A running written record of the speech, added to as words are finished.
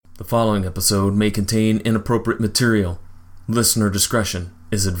The following episode may contain inappropriate material. Listener discretion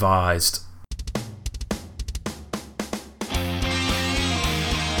is advised.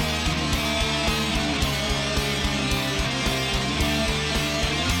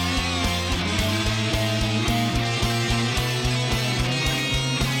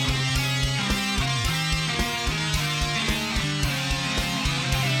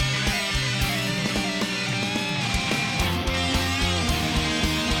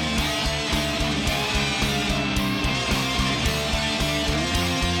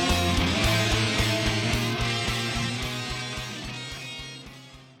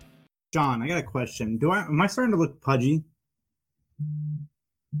 John, I got a question. Am I starting to look pudgy?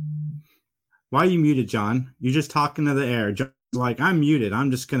 Why are you muted, John? You're just talking to the air. John's like, I'm muted.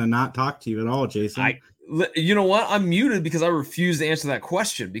 I'm just going to not talk to you at all, Jason. You know what? I'm muted because I refuse to answer that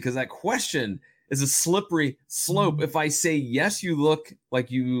question, because that question is a slippery slope. If I say, yes, you look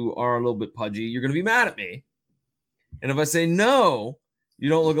like you are a little bit pudgy, you're going to be mad at me. And if I say, no, you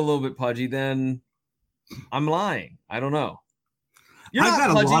don't look a little bit pudgy, then I'm lying. I don't know. I've got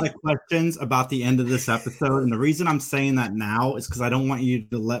a lot of questions about the end of this episode, and the reason I'm saying that now is because I don't want you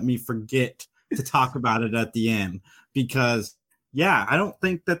to let me forget to talk about it at the end. Because, yeah, I don't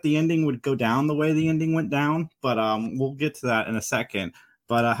think that the ending would go down the way the ending went down, but we'll get to that in a second.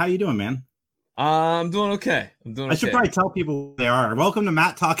 But how you doing, man? I'm doing okay. I should probably tell people who they are. Welcome to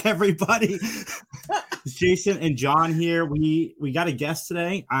Mattalk, everybody. It's Jason and John here. We got a guest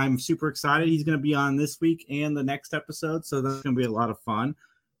today. I'm super excited. He's going to be on this week and the next episode, so that's going to be a lot of fun.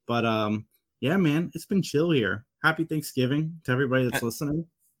 But yeah, man, it's been chill here. Happy Thanksgiving to everybody that's listening.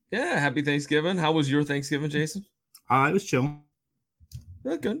 Yeah, happy Thanksgiving. How was your Thanksgiving, Jason? It was chill.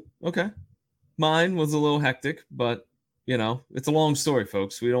 Good. Okay. Mine was a little hectic, but you know, it's a long story,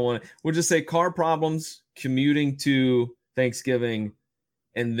 folks. We'll just say car problems, commuting to Thanksgiving,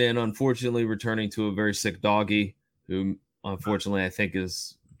 and then unfortunately returning to a very sick doggy who unfortunately I think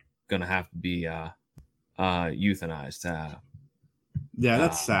is going to have to be euthanized. Yeah,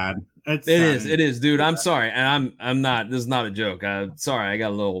 that's sad. It is, dude. I'm sorry. And I'm not, this is not a joke. Sorry. I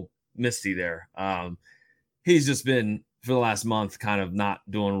got a little misty there. He's just been for the last month kind of not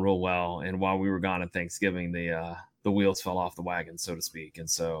doing real well. And while we were gone at Thanksgiving, the wheels fell off the wagon, so to speak. And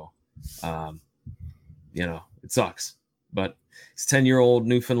so, you know, it sucks, but he's 10-year-old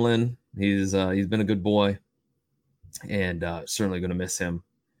Newfoundland. He's been a good boy, and certainly going to miss him,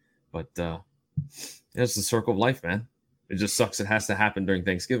 but it's the circle of life, man. It just sucks. It has to happen during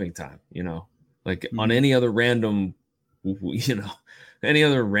Thanksgiving time, you know, like on any other random, any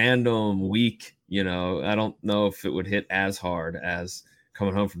other random week, you know, I don't know if it would hit as hard as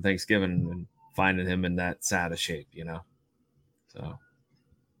coming home from Thanksgiving and finding him in that sad of shape, you know? So,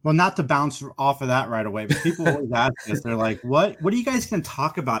 well, not to bounce off of that right away, but people always ask us, they're like, what are you guys going to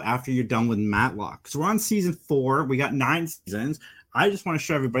talk about after you're done with Mattalk? So we're on season 4. We got 9 seasons. I just want to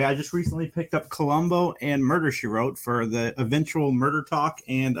show everybody, I just recently picked up Columbo and Murder, She Wrote for the eventual Murder Talk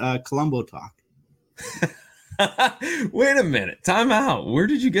and Columbo Talk. Wait a minute. Time out. Where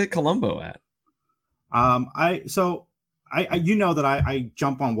did you get Columbo at? I you know that I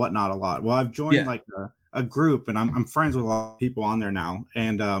jump on Whatnot a lot. Well, I've joined like a group, and I'm friends with a lot of people on there now.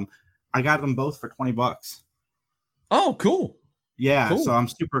 And I got them both for $20. Oh, cool. Yeah, cool. So I'm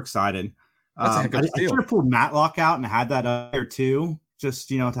super excited. I should have pulled Mattalk out and had that up there too, just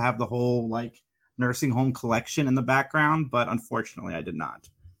to have the whole like nursing home collection in the background. But unfortunately, I did not.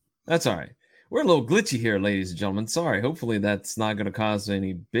 That's all right. We're a little glitchy here, ladies and gentlemen. Sorry. Hopefully, that's not going to cause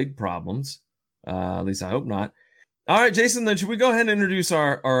any big problems. At least I hope not. All right, Jason, then should we go ahead and introduce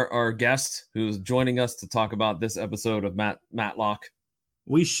our guest who's joining us to talk about this episode of Mattalk?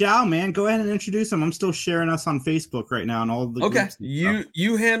 We shall, man. Go ahead and introduce him. I'm still sharing us on Facebook right now and all the groups.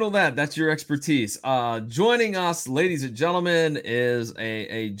 You handle that. That's your expertise. Joining us, ladies and gentlemen, is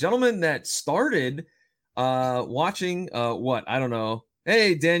a gentleman that started watching what? I don't know.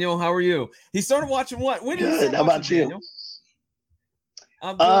 Hey, Daniel, how are you? He started watching what? When did you start How about you? Daniel?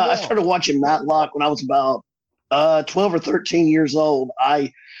 I started watching Mattalk when I was about 12 or 13 years old.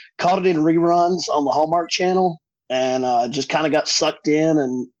 I caught it in reruns on the Hallmark Channel and just kind of got sucked in,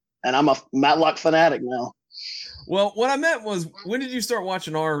 and I'm a Mattalk fanatic now. Well, what I meant was, when did you start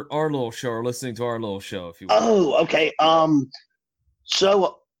watching our little show or listening to our little show, if you will? Oh, okay.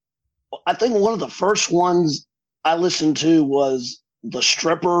 So I think one of the first ones I listened to was The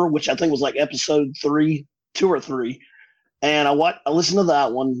Stripper, which I think was like episode 2 or 3. And I listened to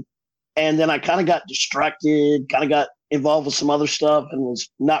that one, and then I kind of got distracted, kind of got involved with some other stuff, and was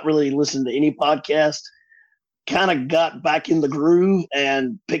not really listening to any podcast. kind of got back in the groove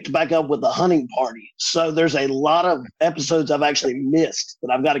and picked back up with the hunting party. So there's a lot of episodes I've actually missed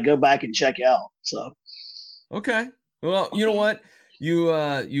that I've got to go back and check out. So, okay. Well, you know what? You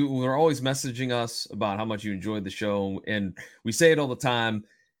were always messaging us about how much you enjoyed the show, and we say it all the time.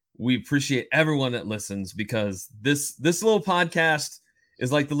 We appreciate everyone that listens, because this little podcast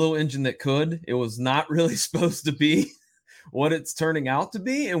is like the little engine that could. It was not really supposed to be what it's turning out to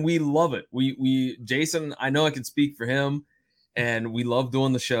be, and we love it. We Jason, I know I can speak for him, and we love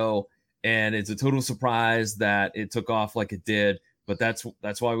doing the show, and it's a total surprise that it took off like it did. But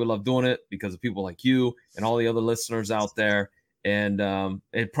that's why we love doing it, because of people like you and all the other listeners out there. And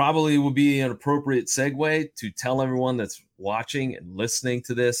it probably would be an appropriate segue to tell everyone that's watching and listening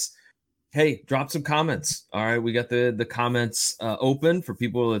to this, hey, drop some comments. All right, we got the comments open for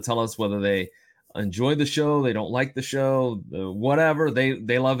people to tell us whether they enjoy the show, they don't like the show, whatever.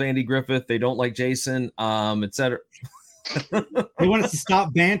 They love Andy Griffith, they don't like Jason, etc. They want us to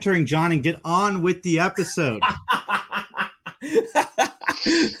stop bantering, John, and get on with the episode.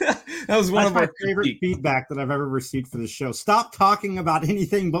 That was one of my our favorite feedback that I've ever received for the show. Stop talking about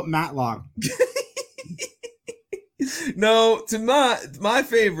anything but Mattalk. No, to my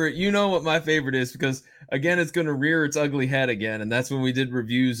favorite, you know what my favorite is, because again, it's going to rear its ugly head again, and that's when we did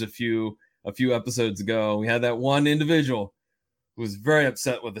reviews a few episodes ago. We had that one individual who was very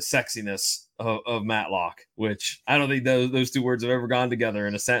upset with the sexiness of Mattalk, which I don't think those two words have ever gone together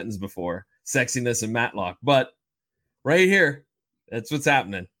in a sentence before, sexiness and Mattalk. But right here, that's what's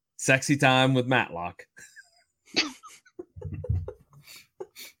happening. Sexy time with Mattalk.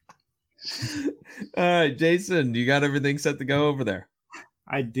 All right, Jason, you got everything set to go over there?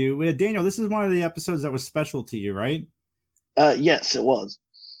 I do. Daniel, this is one of the episodes that was special to you, right? Yes, it was.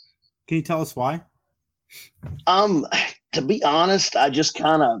 Can you tell us why? To be honest,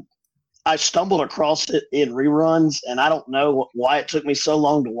 I stumbled across it in reruns, and I don't know why it took me so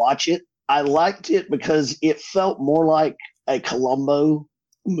long to watch it. I liked it because it felt more like a Columbo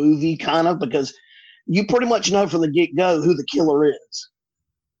movie, kind of, because you pretty much know from the get-go who the killer is.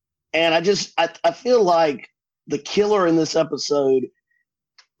 And I feel like the killer in this episode,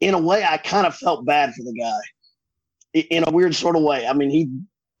 in a way, I kind of felt bad for the guy in a weird sort of way. I mean,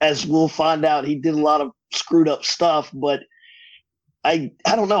 as we'll find out, he did a lot of screwed up stuff, but I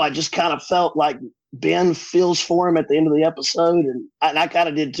don't know. I just kind of felt like Ben feels for him at the end of the episode, and I kind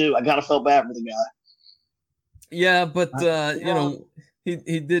of did too. I kind of felt bad for the guy. Yeah, but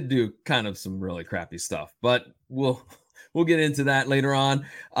he did do kind of some really crappy stuff, but we'll get into that later on.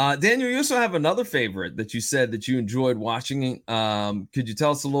 Daniel, you also have another favorite that you said that you enjoyed watching. Could you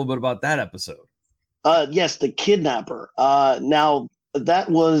tell us a little bit about that episode? Yes, the kidnapper. Now that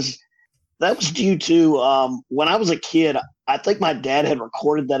was due to when I was a kid. I think my dad had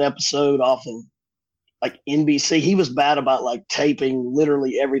recorded that episode off of like NBC. He was bad about like taping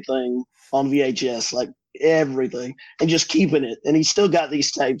literally everything on VHS, like everything, and just keeping it. And he still got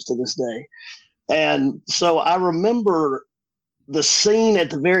these tapes to this day. And so I remember the scene at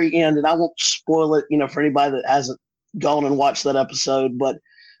the very end, and I won't spoil it, for anybody that hasn't gone and watched that episode, but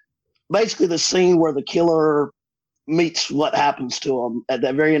basically the scene where the killer meets what happens to him at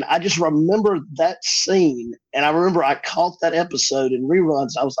that very end. I just remember that scene, and I remember I caught that episode in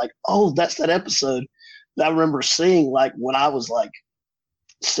reruns. I was like, oh, that's that episode that I remember seeing like when I was like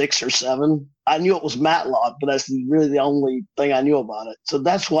 6 or 7. I knew it was Mattalk, but that's really the only thing I knew about it. So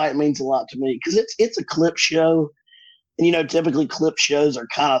that's why it means a lot to me, because it's a clip show. And, typically clip shows are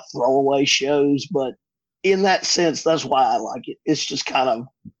kind of throwaway shows, but in that sense, that's why I like it. It's just kind of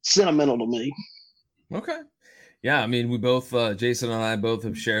sentimental to me. Okay. Yeah, I mean, we both, Jason and I both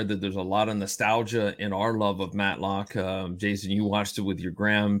have shared that there's a lot of nostalgia in our love of Mattalk. Jason, you watched it with your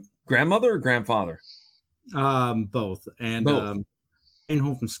grandmother or grandfather? Both. And both. In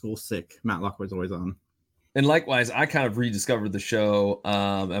home from school sick, Mattalk was always on. And likewise, I kind of rediscovered the show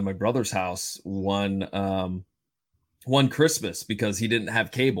at my brother's house one Christmas, because he didn't have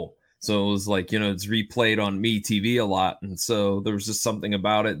cable. So it was like, it's replayed on MeTV a lot. And so there was just something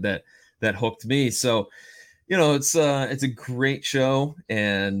about it that hooked me. So, it's a great show.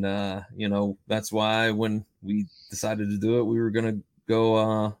 And, that's why when we decided to do it, we were going to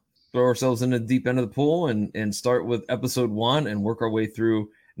go throw ourselves in the deep end of the pool and start with episode 1 and work our way through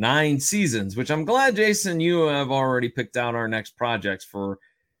 9 seasons, which I'm glad, Jason, you have already picked out our next projects for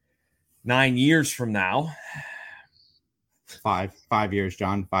 9 years from now. 5 years,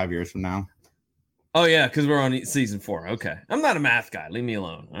 John. 5 years from now. Oh, yeah, because we're on season 4. Okay. I'm not a math guy. Leave me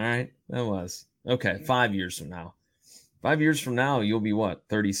alone. All right. That was. Okay. 5 years from now. 5 years from now, you'll be what?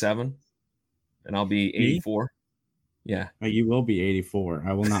 37? And I'll be 84? Yeah. You will be 84.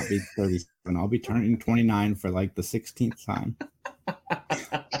 I will not be 37. I'll be turning 29 for like the 16th time.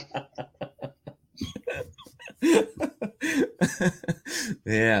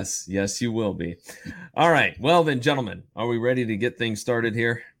 Yes, you will be. All right. Well then, gentlemen, are we ready to get things started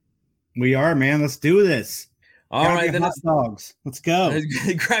here? We are, man. Let's do this. All Grab right, your then hot dogs. Let's go.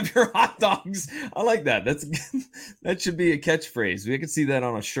 grab your hot dogs. I like that. That should be a catchphrase. We can see that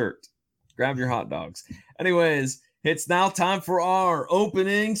on a shirt. Grab your hot dogs. Anyways, it's now time for our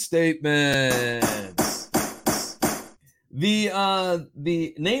opening statements. The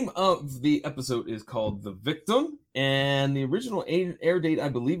name of the episode is called The Victim, and the original air date, I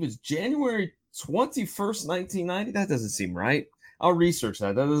believe, is January 21st, 1990. That doesn't seem right. I'll research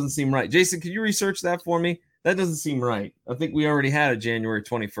that. That doesn't seem right. Jason, can you research that for me? That doesn't seem right. I think we already had a January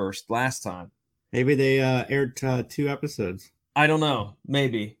 21st last time. Maybe they aired 2 episodes. I don't know.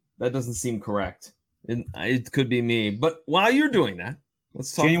 Maybe. That doesn't seem correct. It could be me. But while you're doing that,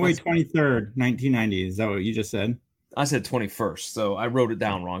 let's talk. January 23rd, 1990. Is that what you just said? I said 21st, so I wrote it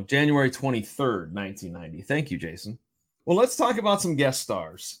down wrong. January 23rd, 1990. Thank you, Jason. Well, let's talk about some guest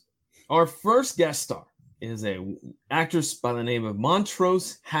stars. Our first guest star is an actress by the name of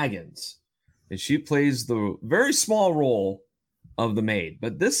Montrose Haggins, and she plays the very small role of the maid.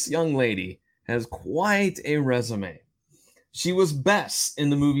 But this young lady has quite a resume. She was Bess in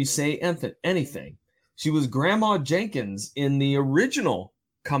the movie Say Anything. She was Grandma Jenkins in the original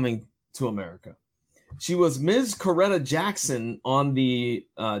Coming to America. She was Ms. Coretta Jackson on the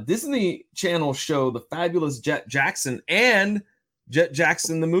Disney Channel show The Fabulous Jet Jackson and Jet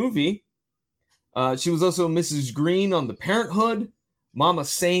Jackson the movie. She was also Mrs. Green on The Parenthood, Mama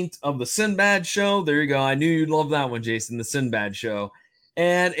Saint of the Sinbad show. There you go. I knew you'd love that one, Jason, the Sinbad show.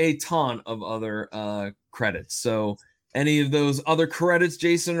 And a ton of other credits. So any of those other credits,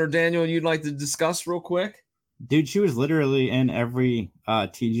 Jason or Daniel, you'd like to discuss real quick? Dude, she was literally in every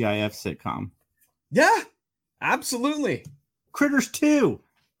TGIF sitcom. Yeah, absolutely. Critters 2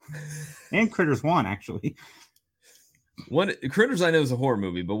 and Critters 1, actually. What Critters I know is a horror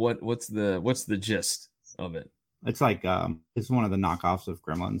movie, but what's the gist of it? It's like it's one of the knockoffs of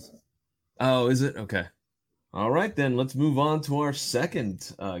Gremlins. Oh, is it? Okay. All right, then let's move on to our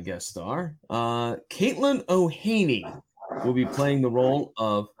second guest star. Caitlin O'Haney will be playing the role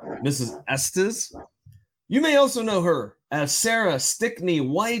of Mrs. Estes. You may also know her as Sarah Stickney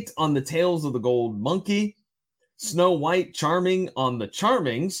White on The Tales of the Gold Monkey, Snow White Charming on The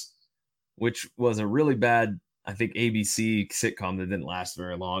Charmings, which was a really bad, I think, ABC sitcom that didn't last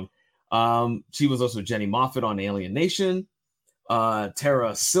very long. She was also Jenny Moffat on Alien Nation,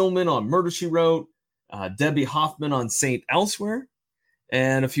 Tara Silman on Murder, She Wrote, Debbie Hoffman on Saint Elsewhere,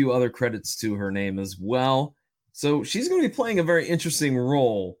 and a few other credits to her name as well. So she's going to be playing a very interesting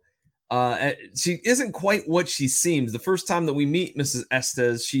role. She isn't quite what she seems. The first time that we meet Mrs.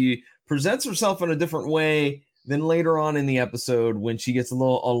 Estes, she presents herself in a different way than later on in the episode when she gets a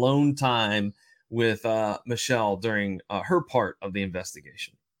little alone time with Michelle during her part of the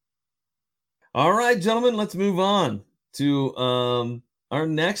investigation. All right, gentlemen, let's move on to our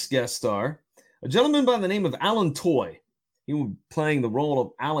next guest star, a gentleman by the name of Alan Toy. He will be playing the role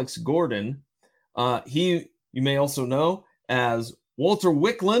of Alex Gordon. You may also know as Walter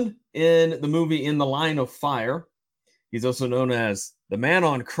Wicklund in the movie In the Line of Fire. He's also known as the man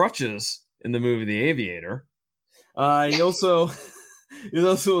on crutches in the movie The Aviator. He also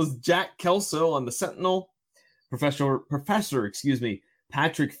was Jack Kelso on The Sentinel, Professor,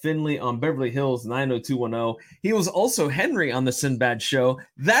 Patrick Finley on Beverly Hills 90210. He was also Henry on The Sinbad Show.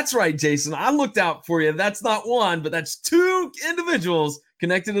 That's right, Jason. I looked out for you. That's not one, but that's 2 individuals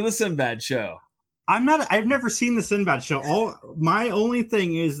connected to The Sinbad Show. I've never seen the Sinbad show. My only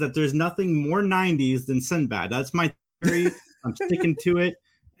thing is that there's nothing more 90s than Sinbad. That's my theory. I'm sticking to it.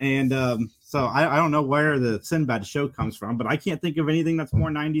 And so I don't know where the Sinbad show comes from, but I can't think of anything that's more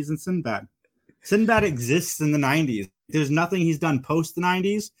 90s than Sinbad. Sinbad exists in the 90s. There's nothing he's done post the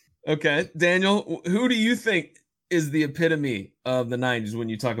 90s. Okay. Daniel, who do you think is the epitome of the 90s when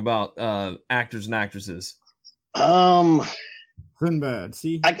you talk about actors and actresses? Sinbad.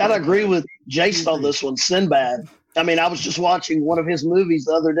 See, I gotta agree with Jason on this one. Sinbad. I mean, I was just watching one of his movies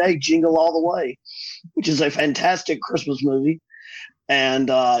the other day, Jingle All the Way, which is a fantastic Christmas movie.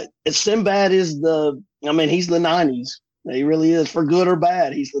 And Sinbad is he's the 90s. He really is, for good or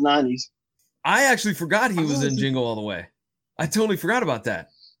bad. He's the 90s. I actually forgot he was in Jingle All the Way. I totally forgot about that.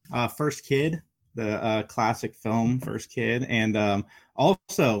 First Kid, the classic film, First Kid. And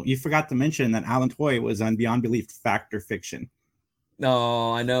also, you forgot to mention that Alan Toy was on Beyond Belief Fact or Fiction.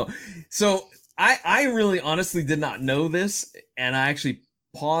 Oh, I know. So I really honestly did not know this. And I actually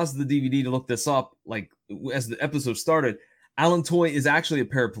paused the DVD to look this up, like as the episode started, Alan Toy is actually a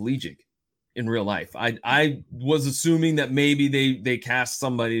paraplegic in real life. I was assuming that maybe they cast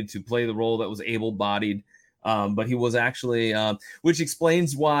somebody to play the role that was able-bodied, but he was actually, which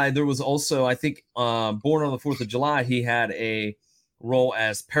explains why there was also, I think, Born on the 4th of July, he had a role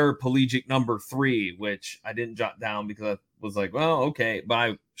as paraplegic number 3, which I didn't jot down because I was like, well, okay, but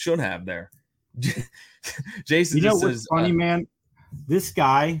I should have there. Jason, you know what's funny, man? This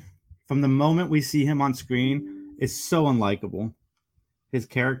guy, from the moment we see him on screen, is so unlikable. His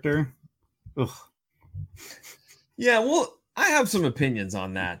character, ugh. Yeah, well, I have some opinions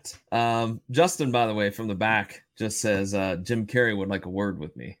on that. Justin, by the way, from the back, just says Jim Carrey would like a word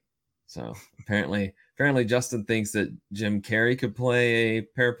with me. So apparently Justin thinks that Jim Carrey could play a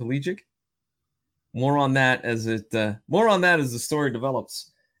paraplegic. More on that as the story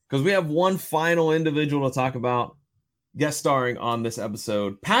develops, because we have one final individual to talk about guest starring on this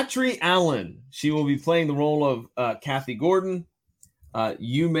episode. Patry Allen. She will be playing the role of Kathy Gordon.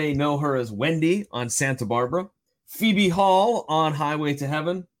 You may know her as Wendy on Santa Barbara. Phoebe Hall on Highway to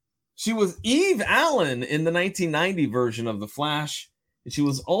Heaven. She was Eve Allen in the 1990 version of The Flash. And she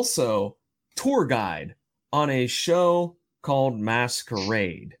was also tour guide on a show called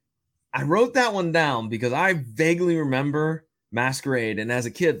Masquerade. I wrote that one down because I vaguely remember Masquerade, and as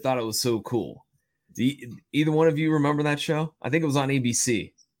a kid thought it was so cool. Either one of you remember that show? I think it was on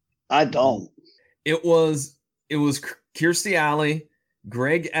ABC. I don't. It was Kirstie Alley,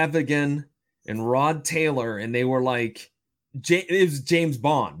 Greg Evigan, and Rod Taylor, and they were like, it was James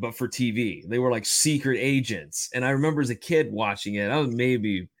Bond, but for TV. They were like secret agents. And I remember as a kid watching it. I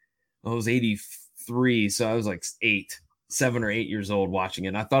was 83, so I was like 7 or 8 years old watching it.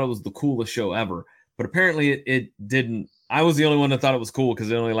 And I thought it was the coolest show ever. But apparently it didn't. I was the only one that thought it was cool because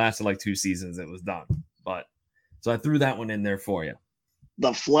it only lasted like 2 seasons. It was done. But so I threw that one in there for you.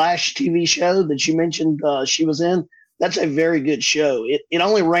 The Flash TV show that you mentioned she was in, that's a very good show. It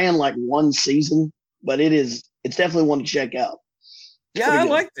only ran like 1 season, but it's definitely one to check out. Yeah, I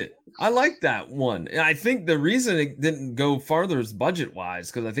liked it. I liked that one. And I think the reason it didn't go farther is budget-wise,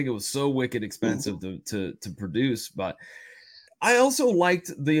 because I think it was so wicked expensive to produce. But I also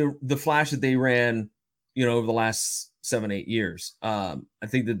liked the Flash that they ran, over the last 7-8 years. I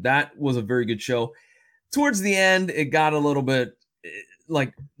think that was a very good show. Towards the end, it got a little bit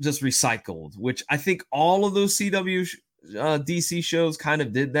like just recycled, which I think all of those CW DC shows kind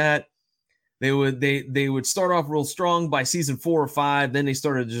of did that. They would start off real strong by season 4 or 5. Then they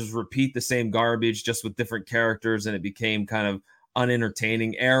started to just repeat the same garbage, just with different characters, and it became kind of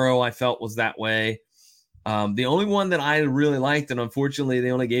unentertaining. Arrow, I felt, was that way. The only one that I really liked, and unfortunately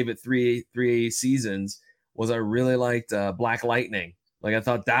they only gave it three seasons, was I really liked Black Lightning. Like, I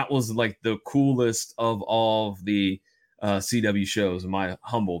thought that was like the coolest of all of the CW shows, in my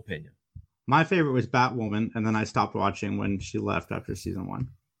humble opinion. My favorite was Batwoman, and then I stopped watching when she left after season 1.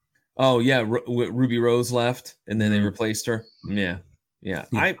 Oh yeah, Ruby Rose left, and then they replaced her. Yeah.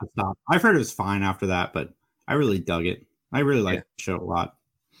 I stopped. I've heard it was fine after that, but I really dug it. I really liked the show a lot.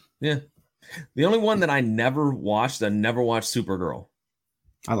 Yeah. The only one that I never watched Supergirl.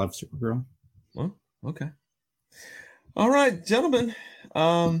 I love Supergirl. Well, okay. All right, gentlemen.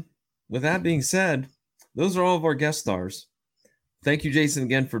 With that being said, those are all of our guest stars. Thank you, Jason,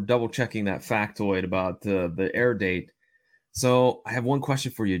 again for double checking that factoid about the air date. So I have one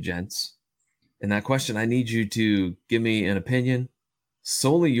question for you, gents. And that question, I need you to give me an opinion,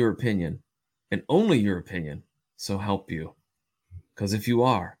 solely your opinion, and only your opinion. So help you. Because if you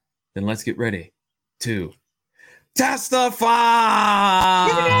are, then let's get ready to testify. I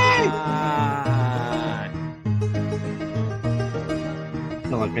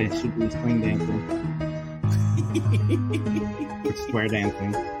feel like I should be swing dancing. Or square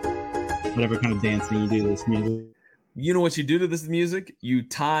dancing. Whatever kind of dancing you do to this music. You know what you do to this music? You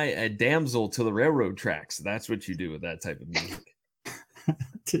tie a damsel to the railroad tracks. That's what you do with that type of music.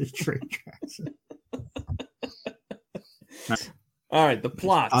 To the train tracks. All right, the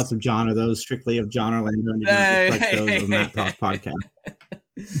plot. Thoughts of John are those strictly of John Orlando and those of Mattalk podcast.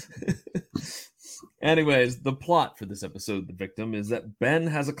 Anyways, the plot for this episode, the victim, is that Ben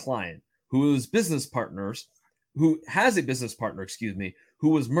has a client who has a business partner, who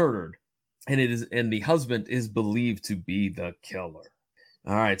was murdered. And the husband is believed to be the killer.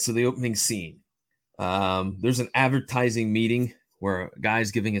 All right, so the opening scene. There's an advertising meeting where a guy's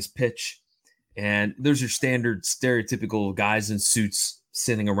giving his pitch, and there's your standard stereotypical guys in suits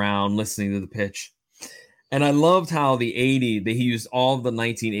sitting around listening to the pitch. And I loved how he used all of the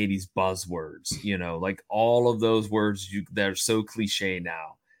 1980s buzzwords, like all of those words that are so cliche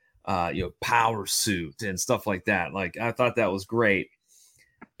now, power suit and stuff like that. Like, I thought that was great.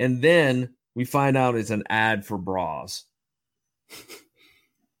 And then we find out it's an ad for bras.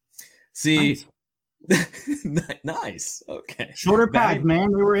 See, nice. Okay. Shoulder pads,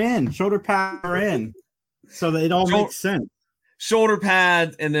 man. We were in. Shoulder pads are in. So that it all makes sense. Shoulder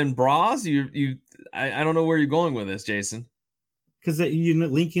pads and then bras. I don't know where you're going with this, Jason. Because you're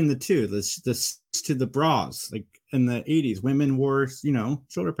linking the two, this to the bras. Like in the 80s, women wore,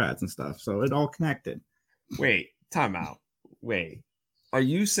 shoulder pads and stuff. So it all connected. Wait, time out. Wait. Are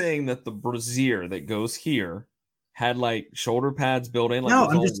you saying that the brassiere that goes here had like shoulder pads built in? Like no,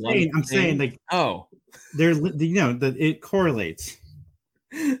 I'm saying like, there's, that it correlates.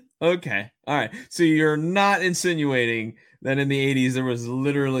 Okay. All right. So you're not insinuating that in the 80s there was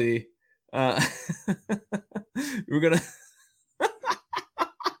literally we're gonna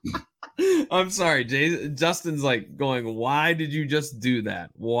I'm sorry, Justin's like going, why did you just do that?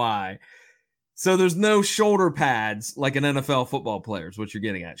 Why? So there's no shoulder pads like an NFL football player is what you're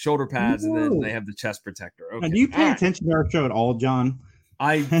getting at. Shoulder pads, and then they have the chest protector. Okay. Now, do you pay attention to our show at all, John?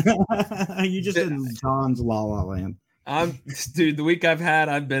 You just in John's La La Land. Dude, the week I've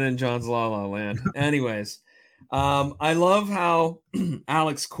been in John's La La Land. Anyways, I love how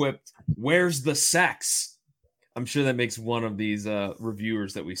Alex quipped, "Where's the sex?" I'm sure that makes one of these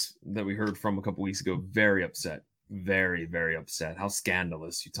reviewers that we heard from a couple weeks ago very upset. Very, very upset. How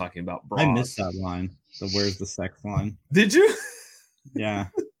scandalous. You're talking about bras. I missed that line. The "where's the sex" line. Did you? Yeah.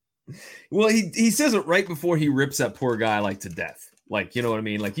 Well, he says it right before he rips that poor guy like to death. Like, you know what I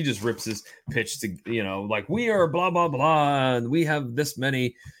mean? Like he just rips his pitch to, like we are blah, blah, blah. And we have this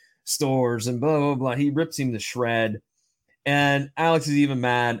many stores and blah, blah, blah. He rips him to shred. And Alex is even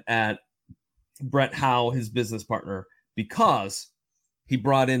mad at Brett Howe, his business partner, because he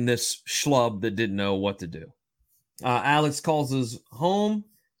brought in this schlub that didn't know what to do. Alex calls his home,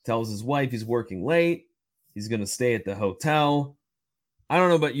 tells his wife he's working late. He's going to stay at the hotel. I don't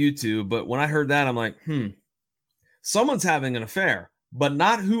know about you two, but when I heard that, I'm like, someone's having an affair, but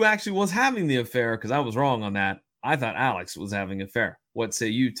not who actually was having the affair, because I was wrong on that. I thought Alex was having an affair. What say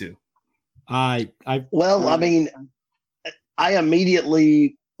you two? I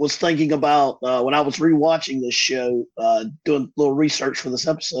immediately was thinking about when I was rewatching this show, doing a little research for this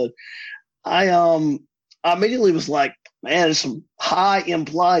episode. I immediately was like, man, there's some high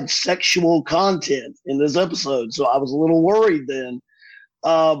implied sexual content in this episode. So I was a little worried then.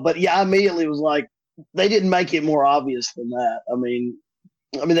 But yeah, I immediately was like, they didn't make it more obvious than that. I mean,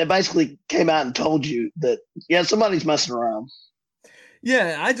 they basically came out and told you that, yeah, somebody's messing around.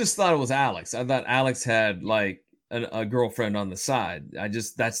 Yeah, I just thought it was Alex. I thought Alex had like a girlfriend on the side.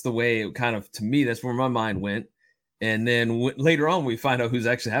 That's the way it kind of, to me, that's where my mind went. And then later on, we find out who's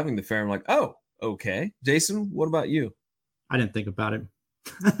actually having the affair. I'm like, oh, okay. Jason, what about you? I didn't think about it.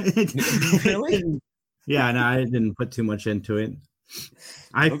 Really? Yeah, no, I didn't put too much into it.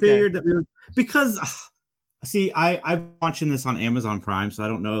 I figured that because I'm watching this on Amazon Prime, so I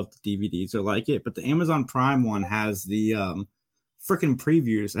don't know if the DVDs are like it, but the Amazon Prime one has the freaking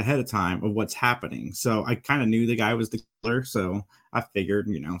previews ahead of time of what's happening. So I kind of knew the guy was the killer, so I figured,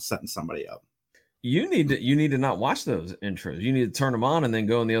 setting somebody up. You need to not watch those intros. You need to turn them on and then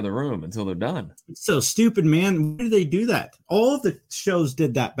go in the other room until they're done. It's so stupid, man. Why did they do that? All of the shows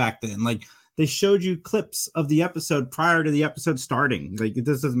did that back then. Like, they showed you clips of the episode prior to the episode starting. Like,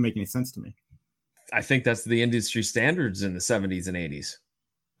 this doesn't make any sense to me. I think that's the industry standards in the 70s and 80s.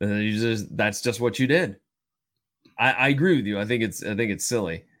 That's just what you did. I agree with you. I think it's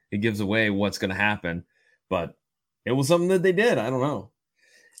silly. It gives away what's going to happen, but it was something that they did. I don't know.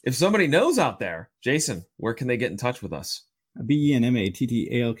 If somebody knows out there, Jason, where can they get in touch with us?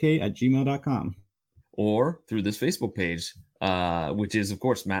 BENMATTALK@gmail.com. Or through this Facebook page, which is, of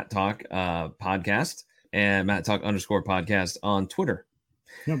course, Mattalk Podcast and Mattalk_podcast on Twitter.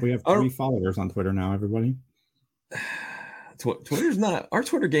 Yeah, we have 3 followers on Twitter now, everybody. Twitter's not, our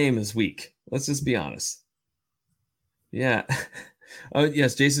Twitter game is weak. Let's just be honest. Yeah. Oh,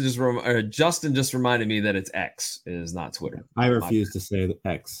 yes. Justin just reminded me that it's X. It is not Twitter. I refuse to say that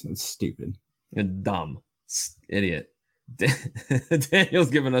X. It's stupid. You're dumb. Idiot. Daniel's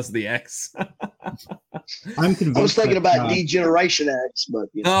giving us the X. I'm convinced. I was thinking about D-Generation X, but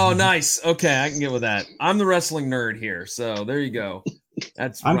Oh, nice. Okay, I can get with that. I'm the wrestling nerd here, so there you go.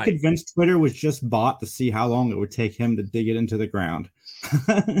 I'm convinced Twitter was just bought to see how long it would take him to dig it into the ground.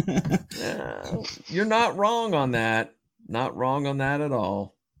 You're not wrong on that. Not wrong on that at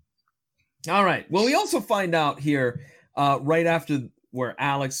all. All right. Well, we also find out here right after where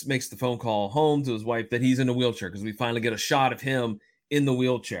Alex makes the phone call home to his wife that he's in a wheelchair, because we finally get a shot of him in the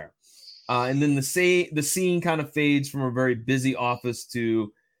wheelchair. And then the scene kind of fades from a very busy office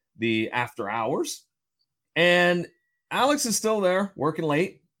to the after hours. And Alex is still there working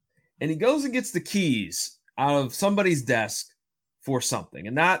late. and he goes and gets the keys out of somebody's desk for something.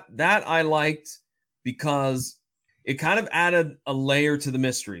 And that I liked because it kind of added a layer to the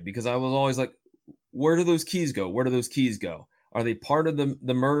mystery, because I was always like, where do those keys go? Where do those keys go? Are they part of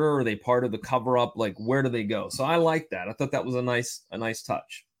the murder? Or are they part of the cover up? Like, where do they go? So I like that. I thought that was a nice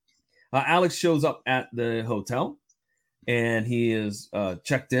touch. Alex shows up at the hotel, and he is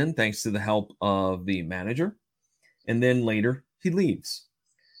checked in thanks to the help of the manager. And then later he leaves.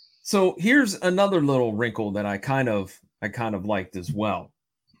 So here's another little wrinkle that I kind of liked as well.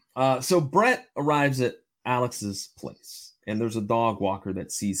 So Brett arrives at Alex's place, and there's a dog walker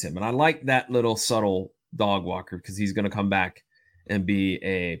that sees him. And I like that little subtle dog walker, because he's going to come back and be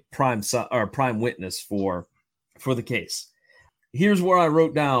a prime witness for the case. Here's where I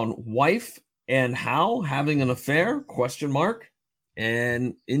wrote down wife and Hal having an affair, ?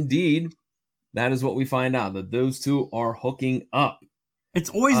 And indeed, that is what we find out, that those two are hooking up. It's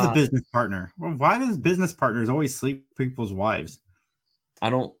always the business partner. Well, why does business partners always sleep with people's wives? I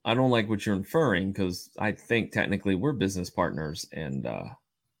don't like what you're inferring, because I think technically we're business partners, and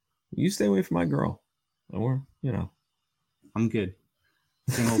you stay away from my girl. And we're, I'm good.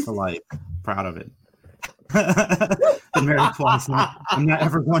 Single for life. Proud of it. Been married twice now. I'm not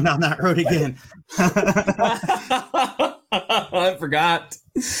ever going down that road again. I forgot.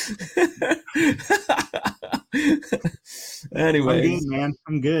 Anyway, I'm good, man.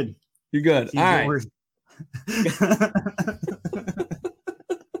 I'm good. You're good. She's all right. yours.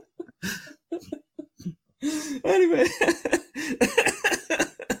 Anyway,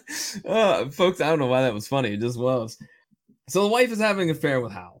 folks, I don't know why that was funny. It just was. So the wife is having an affair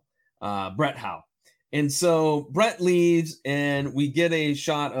with Hal, Brett Hal. And so Brett leaves, and we get a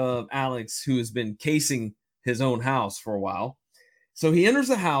shot of Alex, who has been casing his own house for a while. So he enters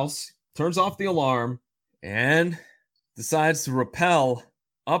the house, turns off the alarm, and decides to rappel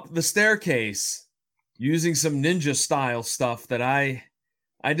up the staircase using some ninja style stuff that I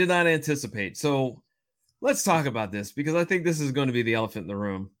did not anticipate. So let's talk about this, because I think this is going to be the elephant in the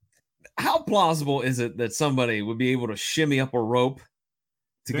room. How plausible is it that somebody would be able to shimmy up a rope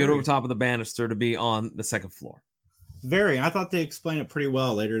to get over top of the banister to be on the second floor? Very. I thought they explained it pretty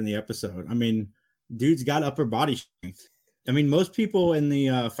well later in the episode. I mean, dude's got upper body strength. I mean, most people in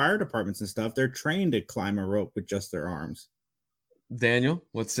the fire departments and stuff, they're trained to climb a rope with just their arms. Daniel,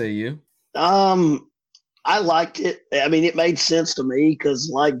 what say you? I liked it. I mean, it made sense to me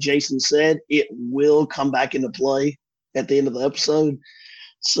because, like Jason said, it will come back into play at the end of the episode.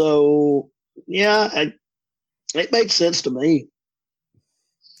 So, yeah, it made sense to me.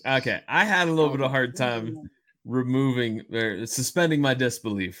 Okay, I had a little bit of a hard time suspending my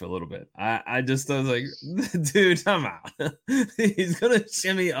disbelief a little bit. I was like, dude, come on. He's gonna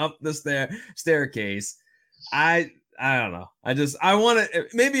shimmy up the staircase. I don't know. I want to.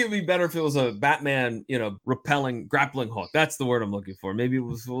 Maybe it'd be better if it was a Batman, grappling hook. That's the word I'm looking for. Maybe it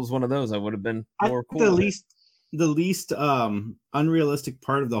was one of those. I would have been more cool. The least unrealistic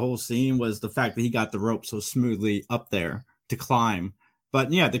part of the whole scene was the fact that he got the rope so smoothly up there to climb.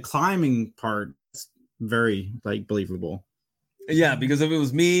 But yeah, the climbing part is very believable. Yeah, because if it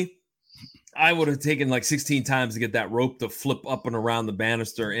was me, I would have taken 16 times to get that rope to flip up and around the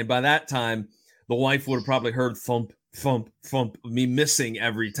banister. And by that time, the wife would have probably heard thump, thump, thump of me missing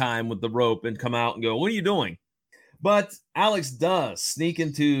every time with the rope and come out and go, what are you doing? But Alex does sneak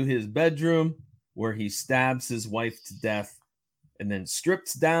into his bedroom, where he stabs his wife to death and then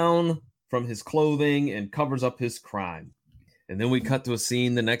strips down from his clothing and covers up his crime. And then we cut to a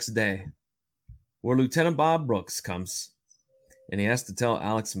scene the next day where Lieutenant Bob Brooks comes, and he has to tell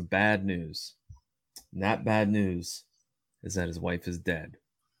Alex some bad news. And that bad news is that his wife is dead.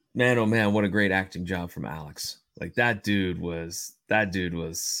 Man, oh man, what a great acting job from Alex. That dude was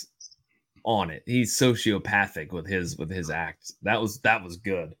on it. He's sociopathic with his act. That was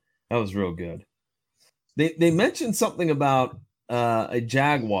good. That was real good. They mentioned something about a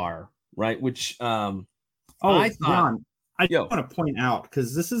Jaguar, right? Which I thought, John, I want to point out,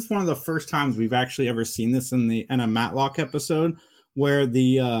 because this is one of the first times we've actually ever seen this in a Mattalk episode, where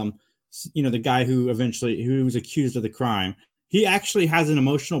the guy who was accused of the crime, he actually has an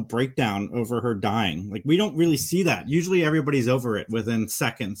emotional breakdown over her dying. We don't really see that. Usually everybody's over it within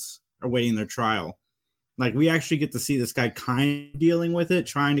seconds awaiting their trial. We actually get to see this guy kind of dealing with it,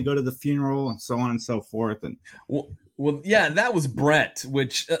 trying to go to the funeral and so on and so forth. And well, yeah, that was Brett,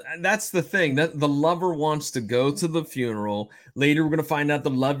 which that's the thing, that the lover wants to go to the funeral. Later, we're going to find out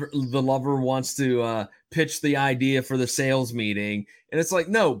the lover wants to pitch the idea for the sales meeting. And it's like,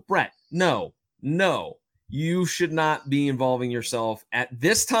 no, Brett, no, you should not be involving yourself at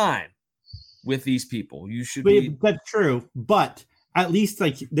this time with these people. You should be. That's true. But at least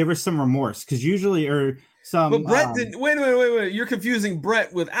like there was some remorse, because usually or some. But Brett didn't. Wait. You're confusing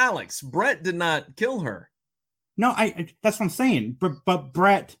Brett with Alex. Brett did not kill her. No, that's what I'm saying. But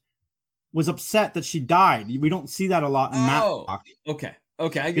Brett was upset that she died. We don't see that a lot in Mattalk.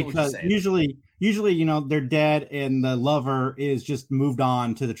 Okay, I get what you're saying. Usually, they're dead and the lover is just moved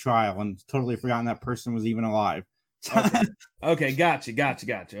on to the trial and totally forgotten that person was even alive. Okay, gotcha.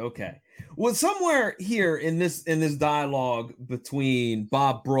 Okay. Well, somewhere here in this dialogue between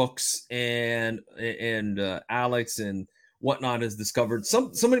Bob Brooks and Alex and whatnot is discovered.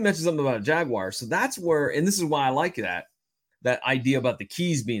 Somebody mentioned something about a Jaguar, so that's where, and this is why I like that idea about the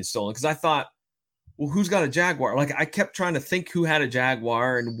keys being stolen, because I thought, well, who's got a Jaguar? Like, I kept trying to think who had a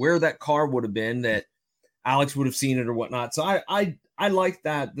Jaguar and where that car would have been that Alex would have seen it or whatnot. So I liked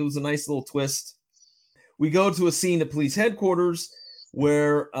that. There was a nice little twist. We go to a scene at police headquarters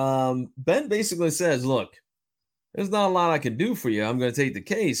where Ben basically says, look, there's not a lot I can do for you. I'm going to take the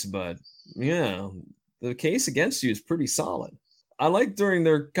case, but yeah, the case against you is pretty solid. I like during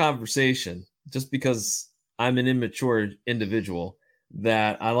their conversation, just because I'm an immature individual,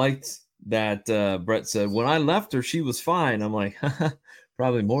 that I liked that Brett said, when I left her, she was fine. I'm like,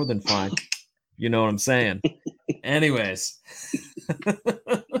 probably more than fine. You know what I'm saying? Anyways.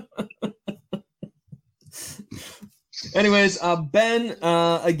 Ben,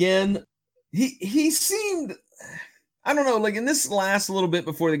 again, he seemed, I don't know, like in this last little bit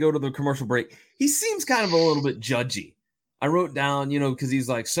before they go to the commercial break, he seems kind of a little bit judgy. I wrote down, because he's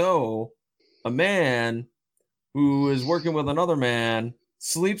like, so a man who is working with another man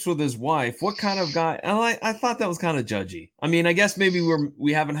sleeps with his wife. What kind of guy? And I thought that was kind of judgy. I mean, I guess maybe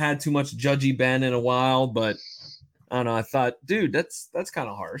we haven't had too much judgy Ben in a while, but I don't know. I thought, dude, that's kind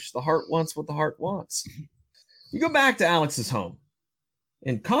of harsh. The heart wants what the heart wants. You go back to Alex's home,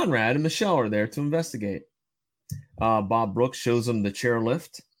 and Conrad and Michelle are there to investigate. Bob Brooks shows them the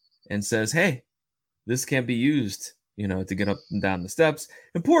chairlift and says, hey, this can't be used, to get up and down the steps.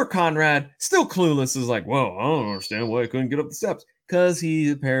 And poor Conrad, still clueless, is like, whoa, I don't understand why I couldn't get up the steps. Because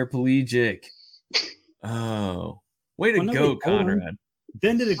he's a paraplegic. Oh, way to go, Conrad.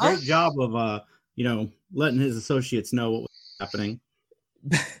 Ben did a great job of, letting his associates know what was happening.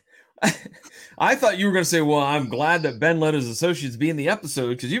 I thought you were going to say, well, I'm glad that Ben let his associates be in the episode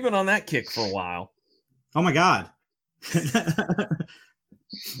because you've been on that kick for a while. Oh, my God.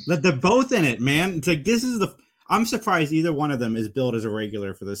 They're both in it, man. It's like, I'm surprised either one of them is billed as a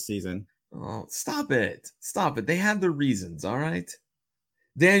regular for this season. Oh, stop it. They have their reasons, all right?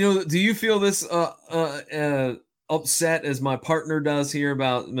 Daniel, do you feel this upset as my partner does here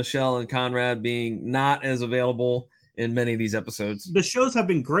about Michelle and Conrad being not as available in many of these episodes? The shows have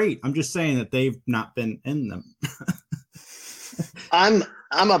been great. I'm just saying that they've not been in them. I'm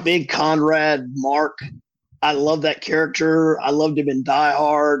a big Conrad mark. I love that character. I loved him in Die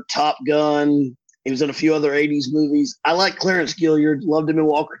Hard, Top Gun. He was in a few other 80s movies. I like Clarence Gilliard. Loved him in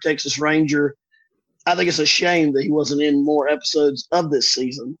Walker, Texas Ranger. I think it's a shame that he wasn't in more episodes of this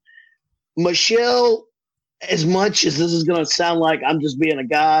season. Michelle, as much as this is going to sound like I'm just being a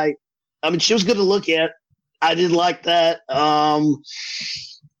guy, I mean, she was good to look at. I did like that.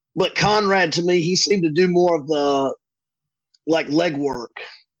 But Conrad, to me, he seemed to do more of the legwork.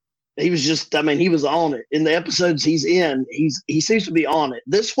 He was just, he was on it. In the episodes he's in, he seems to be on it.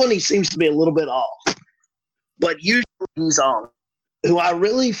 This one, he seems to be a little bit off. But usually he's on it. Who I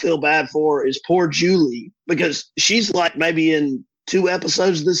really feel bad for is poor Julie, because she's like maybe in 2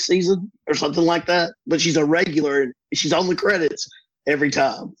 episodes this season or something like that. But she's a regular and she's on the credits every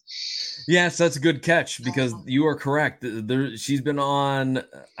time. Yes, that's a good catch because you are correct. She's been on,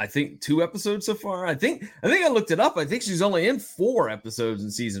 I think, 2 episodes so far. I think I looked it up. I think she's only in 4 episodes in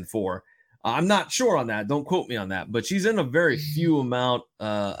season 4. I'm not sure on that. Don't quote me on that. But she's in a very few amount,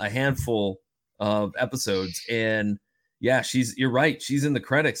 a handful of episodes. And yeah, you're right. She's in the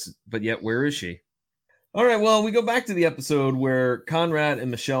credits, but yet where is she? All right, well, we go back to the episode where Conrad and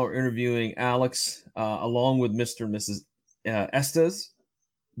Michelle are interviewing Alex along with Mr. and Mrs. Estes.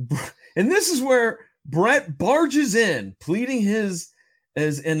 And this is where Brett barges in, pleading his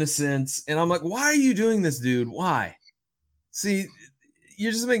innocence. And I'm like, why are you doing this, dude? Why? See,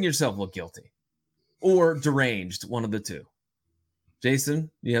 you're just making yourself look guilty or deranged, one of the two. Jason,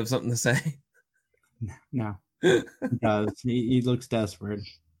 you have something to say? No. He does. He looks desperate.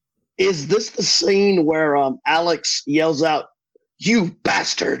 Is this the scene where Alex yells out, "You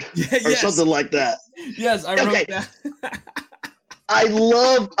bastard," or something like that? Yes, I wrote that. I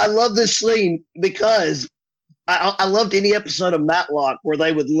love this scene because I loved any episode of Matlock where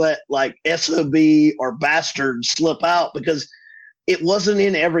they would let like SOB or bastard slip out, because it wasn't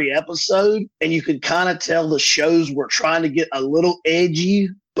in every episode, and you could kind of tell the shows were trying to get a little edgy,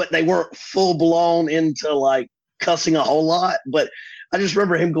 but they weren't full blown into like cussing a whole lot. But I just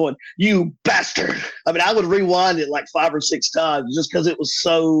remember him going, "You bastard." I mean, I would rewind it like 5 or 6 times just because it was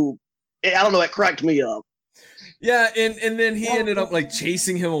so, I don't know, it cracked me up. Yeah, and then he ended up like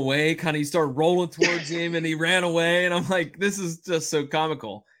chasing him away. Kind of, he started rolling towards him, and he ran away. And I'm like, this is just so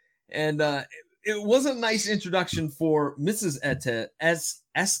comical. And it was a nice introduction for Mrs.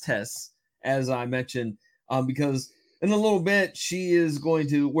 Estes, as I mentioned, because in a little bit she is going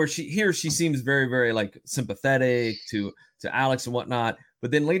to she seems very, very like sympathetic to Alex and whatnot. But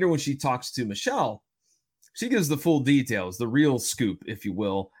then later when she talks to Michelle, she gives the full details, the real scoop, if you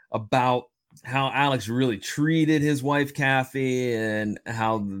will, about how Alex really treated his wife, Kathy, and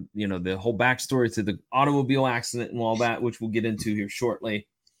how, the whole backstory to the automobile accident and all that, which we'll get into here shortly.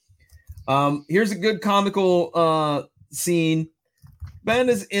 Here's a good comical scene. Ben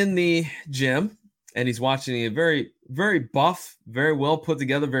is in the gym and he's watching a very, very buff, very well put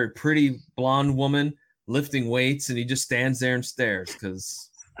together, very pretty blonde woman lifting weights, and he just stands there and stares because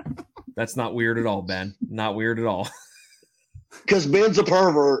that's not weird at all, Ben. Not weird at all. Because Ben's a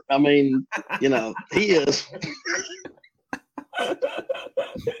pervert. I mean, he is.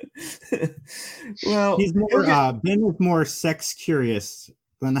 Well, he's more Ben is more sex curious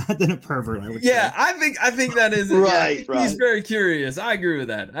than a pervert, I would say. Yeah, I think that is right. He's very curious. I agree with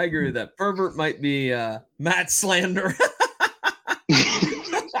that. Pervert might be Matt Slander.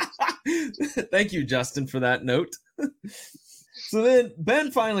 Thank you, Justin, for that note. So then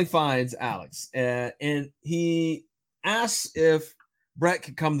Ben finally finds Alex, and he asks if Brett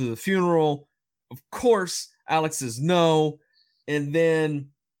could come to the funeral. Of course, Alex says no. And then,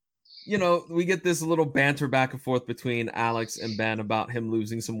 we get this little banter back and forth between Alex and Ben about him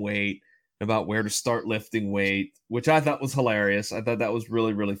losing some weight, about where to start lifting weight, which I thought was hilarious. I thought that was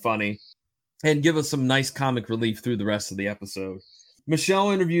really, really funny and give us some nice comic relief through the rest of the episode. Michelle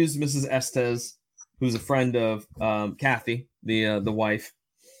interviews Mrs. Estes, who's a friend of Kathy, the wife.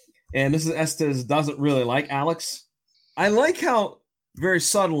 And Mrs. Estes doesn't really like Alex. I like how very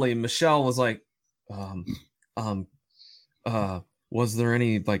subtly Michelle was like, was there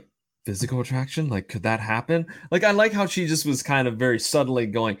any like physical attraction? Like, could that happen? Like, I like how she just was kind of very subtly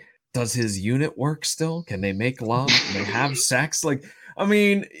going, does his unit work still? Can they make love? Can they have sex? Like, I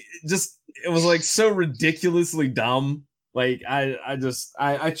mean, it was like so ridiculously dumb. Like,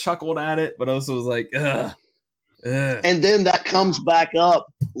 I chuckled at it, but also was like, ugh. And then that comes back up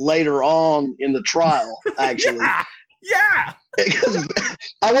later on in the trial, actually. Yeah.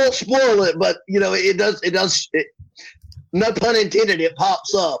 I won't spoil it, but it does. No pun intended. It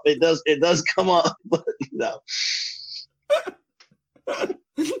pops up. It does come up, but no.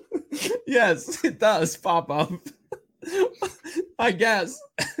 Yes, it does pop up. I guess.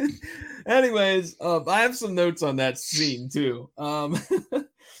 Anyways, I have some notes on that scene too.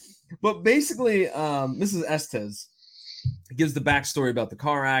 But basically, Mrs. Estes gives the backstory about the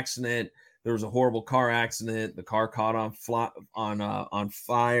car accident. There was a horrible car accident. The car caught on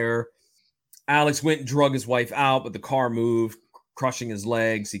fire. Alex went and drug his wife out, but the car moved, crushing his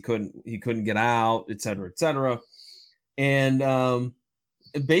legs. He couldn't get out, et cetera, et cetera. And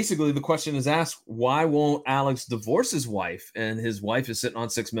basically, the question is asked: why won't Alex divorce his wife? And his wife is sitting on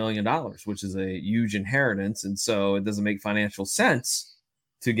 $6 million, which is a huge inheritance, and so it doesn't make financial sense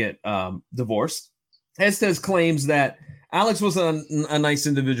to get divorced. Estes claims that Alex was a nice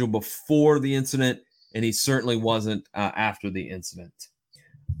individual before the incident, and he certainly wasn't after the incident.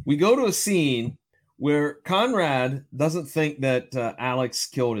 We go to a scene where Conrad doesn't think that Alex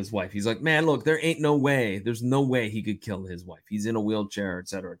killed his wife. He's like, man, look, there ain't no way. There's no way he could kill his wife. He's in a wheelchair, et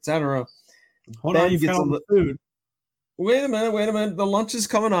cetera, et cetera. Hold on, you found the food. Wait a minute. The lunch is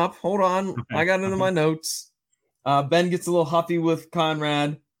coming up. Hold on. Okay. I got it in my notes. Ben gets a little huffy with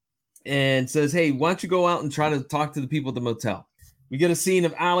Conrad and says, hey, why don't you go out and try to talk to the people at the motel? We get a scene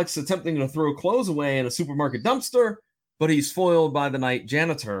of Alex attempting to throw clothes away in a supermarket dumpster, but he's foiled by the night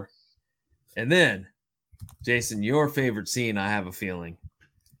janitor. And then, Jason, your favorite scene, I have a feeling.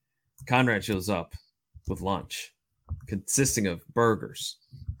 Conrad shows up with lunch consisting of burgers,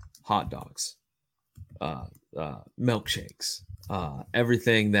 hot dogs, milkshakes,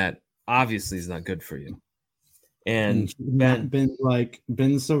 everything that obviously is not good for you. And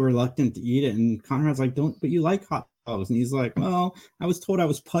Ben's so reluctant to eat it, and Conrad's like, but you like hot dogs. And he's like, well, I was told I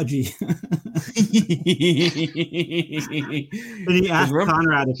was pudgy. But he asked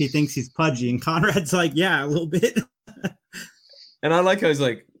Conrad if he thinks he's pudgy, and Conrad's like, yeah, a little bit. And I like how he's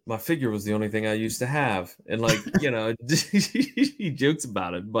like, my figure was the only thing I used to have. And like, he jokes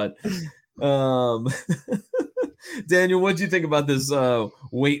about it, but Daniel, what do you think about this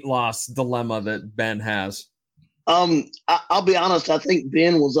weight loss dilemma that Ben has? I'll be honest. I think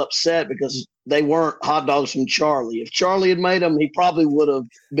Ben was upset because they weren't hot dogs from Charlie. If Charlie had made them, he probably would have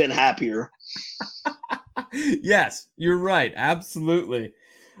been happier. Yes, you're right. Absolutely.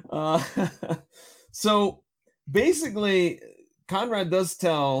 So basically, Conrad does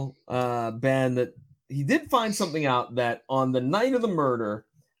tell Ben that he did find something out, that on the night of the murder,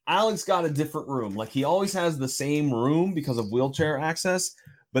 Alex got a different room. Like, he always has the same room because of wheelchair access.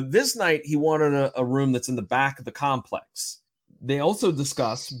 But this night, he wanted a room that's in the back of the complex. They also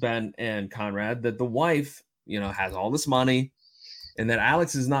discuss, Ben and Conrad, that the wife, has all this money and that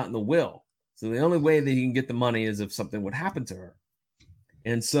Alex is not in the will. So the only way that he can get the money is if something would happen to her.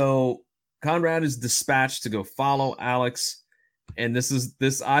 And so Conrad is dispatched to go follow Alex. And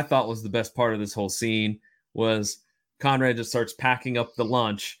this I thought was the best part of this whole scene, was Conrad just starts packing up the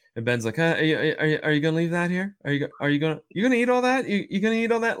lunch. And Ben's like, are you going to leave that here? Are you going to eat all that? You going to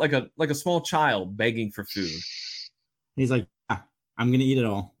eat all that? Like a small child begging for food. He's like, I'm going to eat it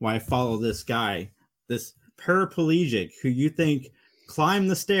all while I follow this guy, this paraplegic who you think climbed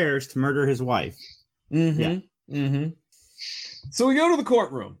the stairs to murder his wife. Mm-hmm. Yeah. Mm-hmm. So we go to the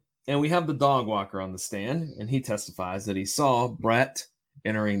courtroom and we have the dog walker on the stand, and he testifies that he saw Brett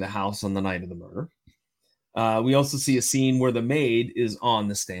entering the house on the night of the murder. We also see a scene where the maid is on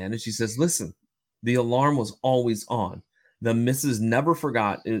the stand and she says, listen, the alarm was always on. The missus never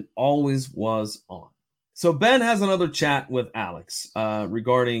forgot. It always was on. So Ben has another chat with Alex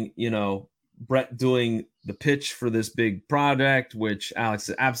regarding, Brett doing the pitch for this big project, which Alex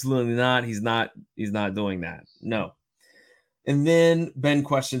said, absolutely not. He's not doing that. No. And then Ben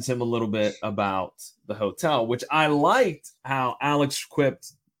questions him a little bit about the hotel, which I liked how Alex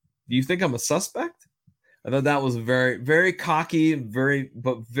quipped, do you think I'm a suspect? I thought that was very, very cocky,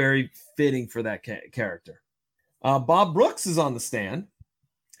 very fitting for that character. Bob Brooks is on the stand.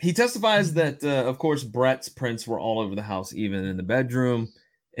 He testifies that, of course, Brett's prints were all over the house, even in the bedroom.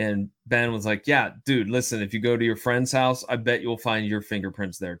 And Ben was like, yeah, dude, listen, if you go to your friend's house, I bet you'll find your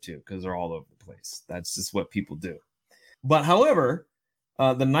fingerprints there too, because they're all over the place. That's just what people do. But however,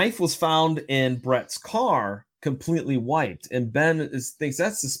 the knife was found in Brett's car, completely wiped. And Ben thinks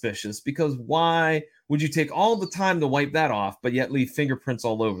that's suspicious, because why would you take all the time to wipe that off, but yet leave fingerprints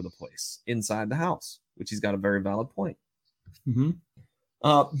all over the place inside the house, which he's got a very valid point. Mm-hmm.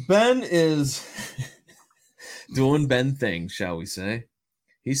 Ben is doing Ben things, shall we say.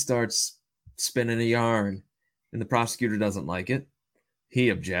 He starts spinning a yarn, and the prosecutor doesn't like it. He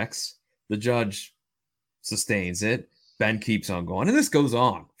objects. The judge sustains it. Ben keeps on going. And this goes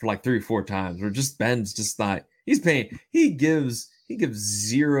on for like 3 or 4 times, where just Ben's just like, he's paying. He gives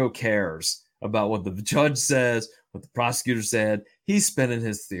zero cares about what the judge says, what the prosecutor said. He's spinning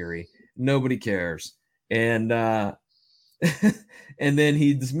his theory. Nobody cares. And and then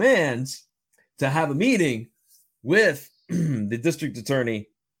he demands to have a meeting with the district attorney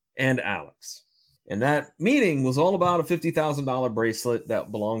and Alex. And that meeting was all about a $50,000 bracelet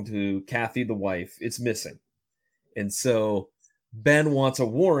that belonged to Kathy, the wife. It's missing. And so Ben wants a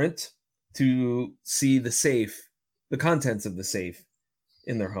warrant to see the safe, the contents of the safe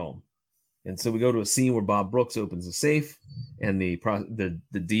in their home. And so we go to a scene where Bob Brooks opens the safe, and the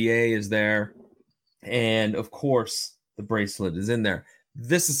DA is there. And of course, the bracelet is in there.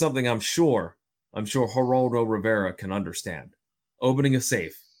 This is something I'm sure Geraldo Rivera can understand. Opening a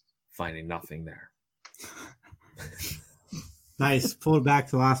safe, finding nothing there. Nice. Pull it back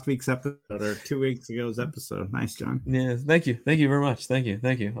to last week's episode, or 2 weeks ago's episode. Nice, John. Yeah, thank you. Thank you very much. Thank you.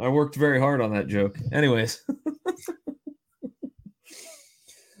 I worked very hard on that joke. Anyways.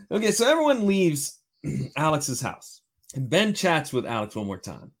 Okay, so everyone leaves Alex's house. And Ben chats with Alex one more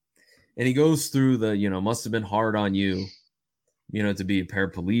time. And he goes through the, must have been hard on you, to be a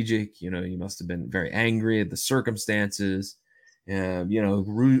paraplegic. You must have been very angry at the circumstances.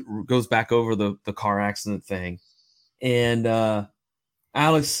 Goes back over the car accident thing. And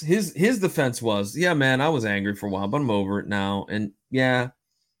Alex, his defense was, yeah, man, I was angry for a while, but I'm over it now. And yeah,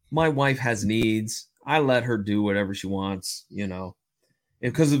 my wife has needs. I let her do whatever she wants,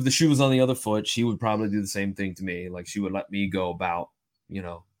 because if the shoe was on the other foot, she would probably do the same thing to me. Like, she would let me go about,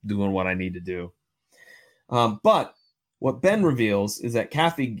 doing what I need to do. But what Ben reveals is that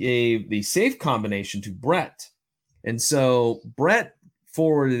Kathy gave the safe combination to Brett. And so Brett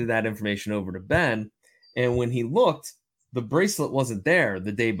forwarded that information over to Ben. And when he looked, the bracelet wasn't there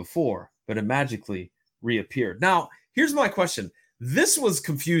the day before, but it magically reappeared. Now, here's my question. This was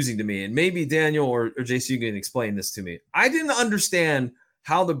confusing to me, and maybe Daniel or JC, you can explain this to me. I didn't understand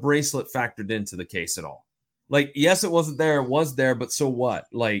how the bracelet factored into the case at all. Like, yes, it wasn't there. It was there, but so what?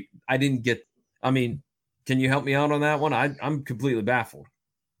 Like, I didn't get, Can you help me out on that one? I'm completely baffled.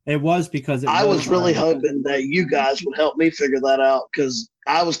 It was because I was really hoping that you guys would help me figure that out because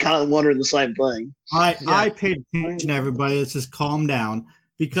I was kind of wondering the same thing. I paid attention to everybody. Let's just calm down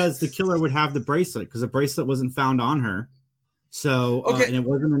because the killer would have the bracelet because the bracelet wasn't found on her. So, and it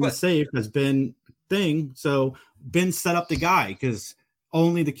wasn't in the safe as Ben thing. So Ben set up the guy because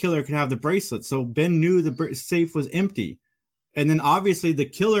only the killer could have the bracelet. So Ben knew the safe was empty. And then obviously the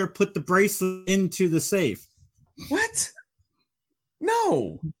killer put the bracelet into the safe. What?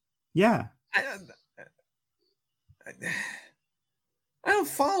 No. Yeah. I don't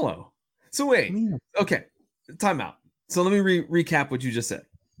follow. So wait. Okay. Time out. So let me recap what you just said.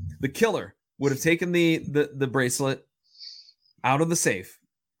 The killer would have taken the bracelet out of the safe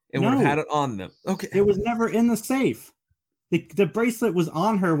and would have had it on them. Okay. It was never in the safe. The bracelet was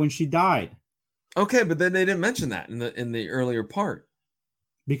on her when she died. Okay, but then they didn't mention that in the earlier part.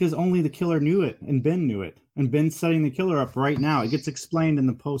 Because only the killer knew it, and Ben knew it. And Ben's setting the killer up right now. It gets explained in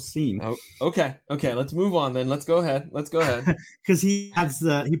the post scene. Oh, okay. Let's move on then. Let's go ahead. Because he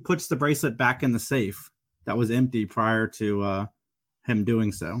puts the bracelet back in the safe that was empty prior to him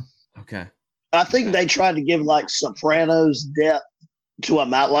doing so. Okay. I think they tried to give like Sopranos depth to a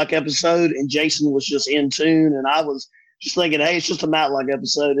Matlock episode, and Jason was just in tune, and I was just thinking, hey, it's just a Matlock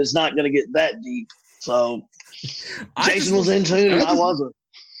episode. It's not going to get that deep. So Jason was in tune, and I wasn't.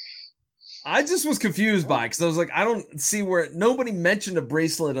 I just was confused by it because I was like, I don't see where nobody mentioned a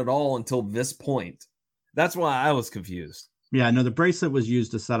bracelet at all until this point. That's why I was confused. Yeah, no, the bracelet was used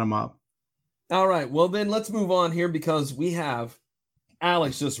to set him up. All right, well then let's move on here because we have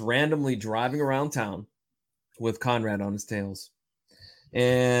Alex just randomly driving around town with Conrad on his tails.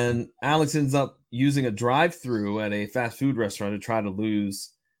 And Alex ends up using a drive-through at a fast food restaurant to try to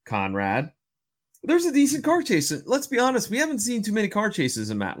lose Conrad. There's a decent car chase. Let's be honest, we haven't seen too many car chases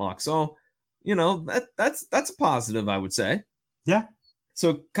in Matlock. So, that's a positive, I would say. Yeah.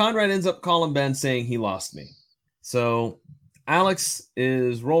 So Conrad ends up calling Ben saying he lost me. So Alex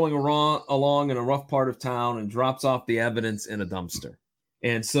is rolling along in a rough part of town and drops off the evidence in a dumpster.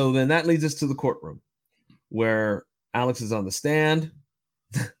 And so then that leads us to the courtroom where Alex is on the stand.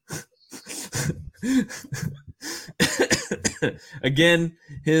 Again,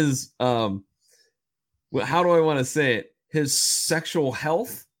 his how do I want to say it? His sexual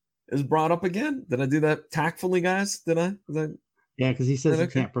health is brought up again. Did I do that tactfully, guys? Did I? Yeah, because he says he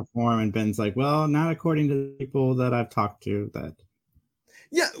can't perform, and Ben's like, "Well, not according to the people that I've talked to." That.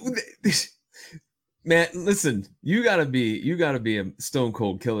 Yeah, man. Listen, you gotta be a stone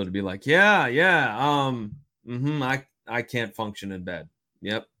cold killer to be like, I can't function in bed.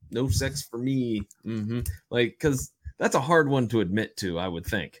 Yep, no sex for me. Like, because that's a hard one to admit to, I would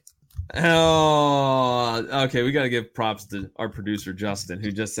think. Oh, okay. We got to give props to our producer, Justin,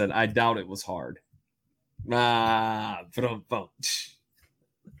 who just said, I doubt it was hard.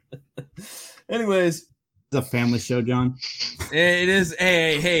 Anyways. It's a family show, John. It is.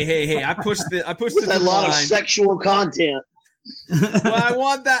 Hey. I pushed with a lot of sexual content. Well,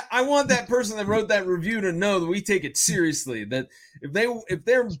 I want that person that wrote that review to know that we take it seriously. That if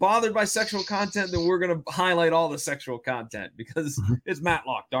they're bothered by sexual content, then we're going to highlight all the sexual content because it's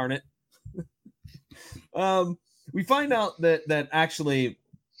Matlock, darn it. We find out that actually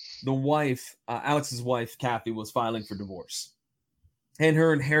the wife, Alex's wife, Kathy, was filing for divorce, and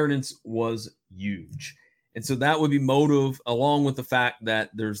her inheritance was huge, and so that would be motive, along with the fact that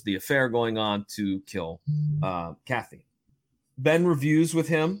there's the affair going on to kill Kathy. Ben reviews with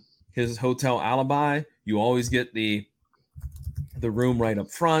him his hotel alibi. You always get the room right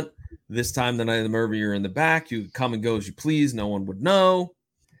up front. This time, the night of the murder, you're in the back. You come and go as you please. No one would know.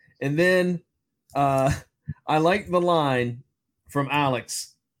 And then I like the line from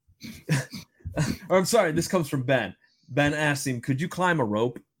Alex. Or I'm sorry, this comes from Ben. Ben asked him, could you climb a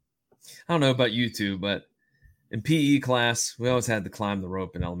rope? I don't know about you two, but in PE class, we always had to climb the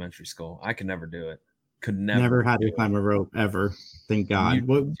rope in elementary school. I could never do it. Could never had to climb a rope ever. Thank God.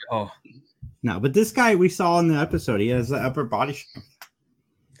 No, but this guy we saw in the episode, he has the upper body strength.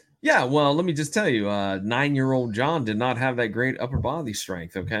 Yeah, well, let me just tell you, 9-year-old John did not have that great upper body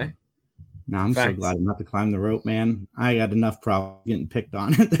strength, okay? No, I'm so glad not to climb the rope, man. I had enough problem getting picked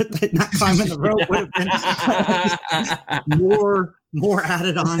on. Not climbing the rope would have been more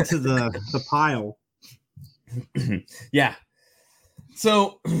added on to the pile. Yeah.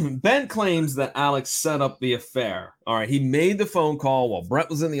 So Ben claims that Alex set up the affair. All right, he made the phone call while Brett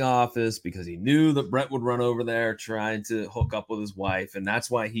was in the office because he knew that Brett would run over there trying to hook up with his wife, and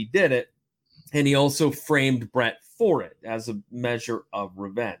that's why he did it. And he also framed Brett for it as a measure of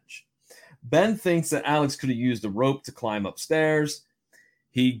revenge. Ben thinks that Alex could have used a rope to climb upstairs.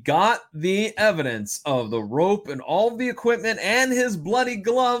 He got the evidence of the rope and all of the equipment and his bloody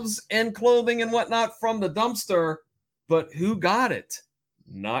gloves and clothing and whatnot from the dumpster. But who got it?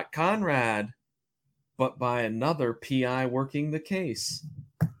 Not Conrad, but by another PI working the case.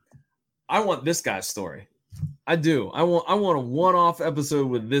 I want this guy's story. I do. I want a one-off episode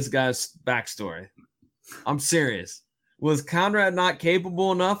with this guy's backstory. I'm serious. Was Conrad not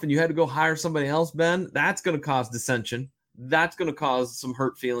capable enough and you had to go hire somebody else, Ben? That's going to cause dissension. That's going to cause some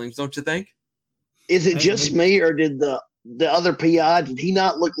hurt feelings, don't you think? Is it just me, or did the other PI, did he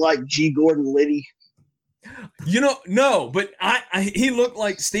not look like G. Gordon Liddy? No, but he looked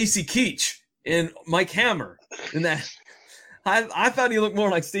like Stacy Keach and Mike Hammer in that. I thought he looked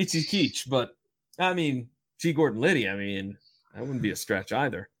more like Stacy Keach, but I mean, G. Gordon Liddy, I mean, that wouldn't be a stretch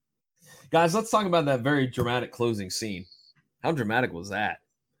either. Guys, let's talk about that very dramatic closing scene. How dramatic was that?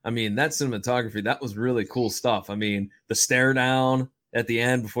 I mean, that cinematography, that was really cool stuff. I mean, the stare down at the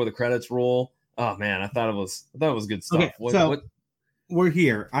end before the credits roll. Oh man, I thought it was good stuff. Okay, what? We're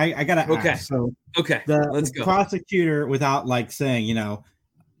here. I gotta ask. So let's go. Prosecutor, without like saying,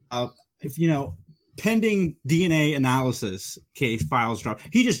 if pending DNA analysis case files drop,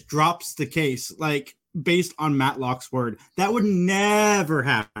 he just drops the case like based on Mattalk's word. That would never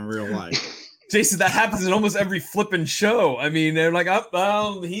happen in real life. Jason, that happens in almost every flipping show. I mean, they're like,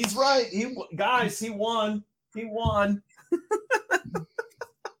 he's right. He won. He won.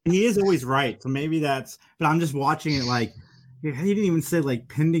 He is always right. So maybe that's, but I'm just watching it like, he didn't even say like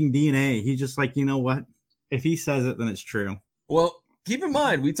pending DNA. He's just like, you know what? If he says it, then it's true. Well, keep in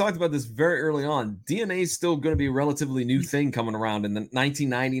mind, we talked about this very early on. DNA is still going to be a relatively new thing coming around in the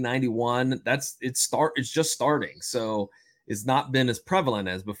 1990, 91. It's just starting. So it's not been as prevalent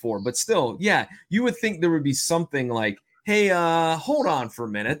as before, but still, yeah, you would think there would be something like, hey, hold on for a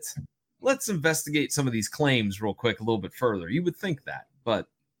minute. Let's investigate some of these claims real quick a little bit further. You would think that, but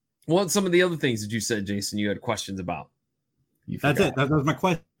what some of the other things that you said, Jason, you had questions about? That's it. That was my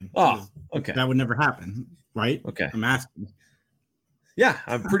question. Oh, okay. That would never happen, right? Okay. I'm asking. Yeah,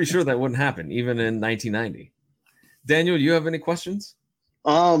 I'm pretty sure that wouldn't happen, even in 1990. Daniel, do you have any questions?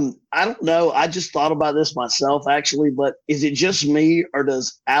 I don't know. I just thought about this myself, actually, but is it just me, or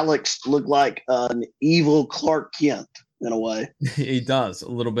does Alex look like an evil Clark Kent in a way? He does, a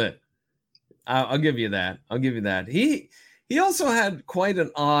little bit. I'll give you that. He also had quite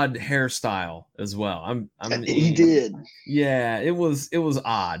an odd hairstyle as well. He did. Yeah, it was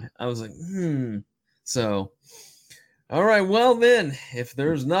odd. I was like, So, all right, well then, if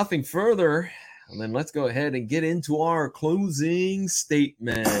there's nothing further, then let's go ahead and get into our closing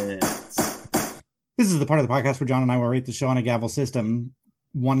statements. This is the part of the podcast where John and I will rate the show on a gavel system.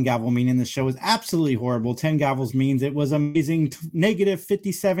 1 gavel meaning the show is absolutely horrible. 10 gavels means it was amazing. Negative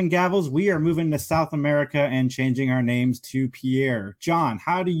 57 gavels. We are moving to South America and changing our names to Pierre. John,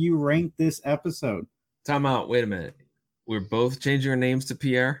 how do you rank this episode? Time out. Wait a minute. We're both changing our names to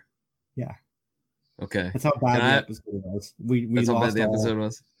Pierre? Yeah. Okay. That's how bad the episode was. That's how bad the episode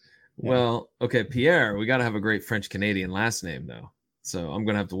was? Yeah. Well, okay, Pierre, we got to have a great French-Canadian last name, though. So I'm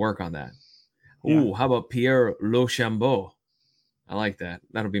going to have to work on that. Ooh, yeah. How about Pierre Lochambeau? I like that.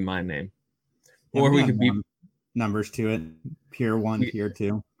 That'll be my name. Yeah, or we could be numbers to it. Pierre 1, Pierre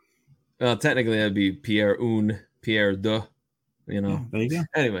 2. Well, technically that'd be Pierre 1, Pierre 2. Yeah, there you go.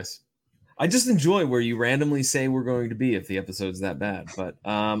 Anyways, I just enjoy where you randomly say we're going to be if the episode's that bad. But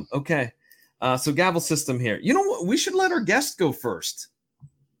okay. So gavel system here. You know what? We should let our guest go first.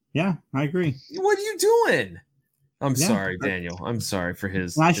 Yeah, I agree. What are you doing? I'm sorry, Daniel. I'm sorry for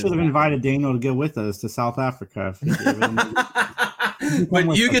his. I should have invited Daniel to go with us to South Africa.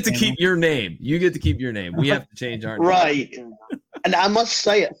 But you get to keep your name. You get to keep your name. We have to change our name. Right. And I must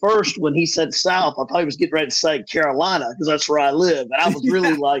say, at first, when he said South, I thought he was getting ready to say Carolina because that's where I live. And I was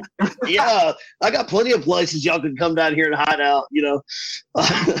really like, yeah, I got plenty of places y'all can come down here and hide out,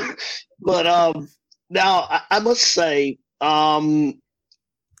 But now I must say, I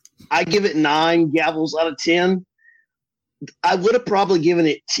give it 9 gavels out of 10. I would have probably given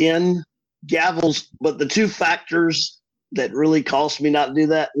it 10 gavels, but the 2 factors that really cost me not to do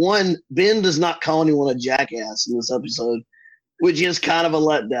that. One, Ben does not call anyone a jackass in this episode, which is kind of a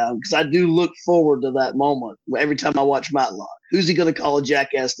letdown because I do look forward to that moment every time I watch Mattalk. Who's he going to call a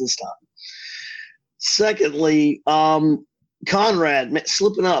jackass this time? Secondly, Conrad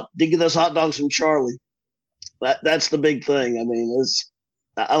slipping up, did get those hot dogs from Charlie. That's the big thing. I mean,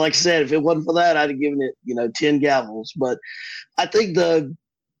 like I said, if it wasn't for that, I'd have given it, 10 gavels. But I think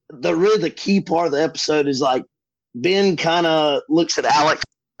the key part of the episode is like Ben kind of looks at Alex,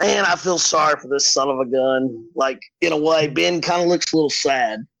 man, I feel sorry for this son of a gun. Like, in a way, Ben kind of looks a little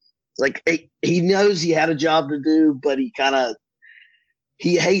sad. Like he knows he had a job to do, but he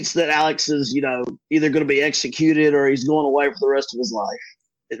he hates that Alex is, either going to be executed or he's going away for the rest of his life.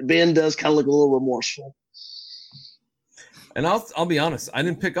 Ben does kind of look a little remorseful. And I'll be honest, I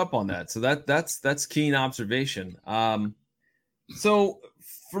didn't pick up on that. So that's keen observation. So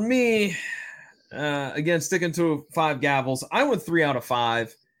for me, again, sticking to 5 gavels, I went 3 out of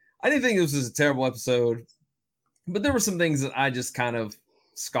 5. I didn't think this was a terrible episode, but there were some things that I just kind of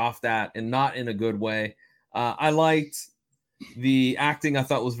scoffed at, and not in a good way. I liked the acting. I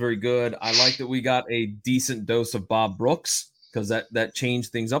thought was very good. I liked that we got a decent dose of Bob Brooks, because that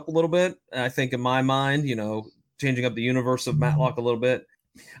changed things up a little bit. I think in my mind, changing up the universe of Mattalk a little bit.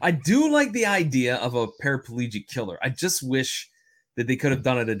 I do like the idea of a paraplegic killer. I just wish that they could have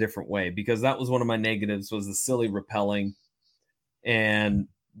done it a different way, because that was one of my negatives, was the silly repelling, and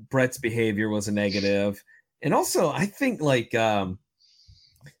Brett's behavior was a negative. And also, I think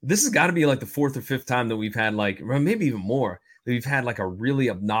this has got to be like the 4th or 5th time that we've had, maybe even more, that we've had a really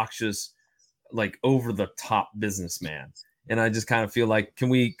obnoxious, over the top businessman. And I just kind of feel like, can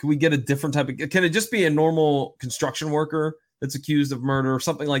we get a different type of, can it just be a normal construction worker that's accused of murder or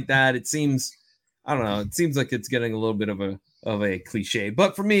something like that? It seems, I don't know. It seems like it's getting a little bit of a cliche,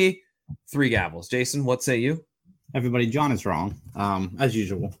 but for me, 3 gavels. Jason, what say you? Everybody, John is wrong. As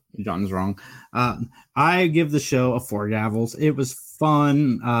usual, John is wrong. I give the show a 4 gavels. It was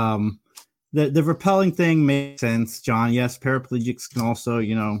fun. The repelling thing makes sense, John. Yes, paraplegics can also,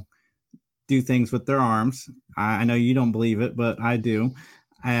 do things with their arms. I know you don't believe it, but I do.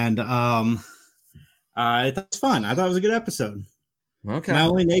 And I thought it was fun. I thought it was a good episode. Okay. My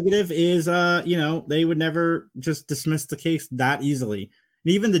only negative is, they would never just dismiss the case that easily.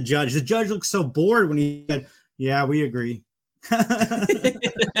 And even the judge looks so bored when he said, "Yeah, we agree."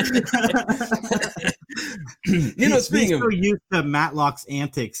 He's so used to Matlock's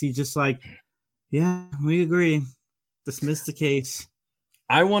antics. He's just like, "Yeah, we agree. Dismiss the case."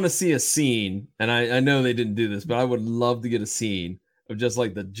 I want to see a scene, and I know they didn't do this, but I would love to get a scene of just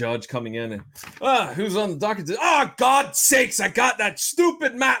the judge coming in and, who's on the docket? God sakes, I got that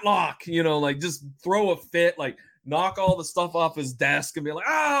stupid Matlock, just throw a fit, knock all the stuff off his desk and be like,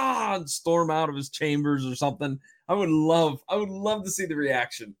 and storm out of his chambers or something. I would love to see the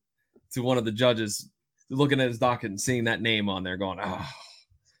reaction to one of the judges looking at his docket and seeing that name on there going,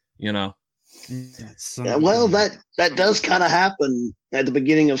 Yeah, well, that does kind of happen at the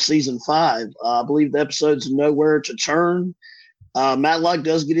beginning of season 5. I believe the episode's Nowhere to Turn. Matlock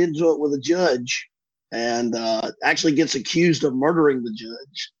does get into it with a judge, and actually gets accused of murdering the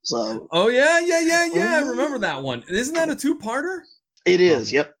judge. So, I remember that one. Isn't that a 2-parter? It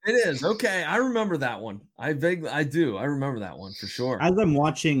is. Yep, it is. Okay, I remember that one. I remember that one for sure. As I'm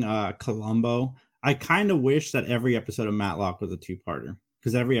watching Columbo, I kind of wish that every episode of Matlock was a 2-parter,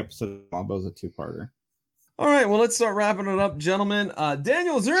 because every episode of Columbo is a 2-parter. All right, well, let's start wrapping it up, gentlemen.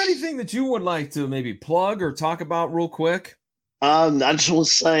 Daniel, is there anything that you would like to maybe plug or talk about real quick? I just want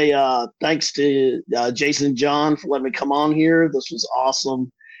to say thanks to Jason and John for letting me come on here. This was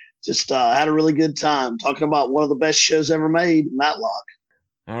awesome. Just had a really good time talking about one of the best shows ever made, Matlock.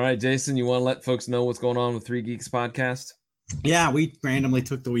 All right, Jason, you want to let folks know what's going on with 3 Geeks Podcast? Yeah, we randomly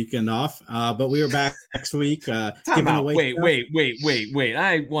took the weekend off, but we were back next week. Wait. I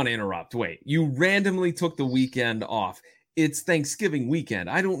want to interrupt. Wait, you randomly took the weekend off. It's Thanksgiving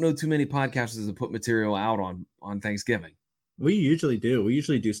weekend. I don't know too many podcasters that put material out on Thanksgiving. We usually do. We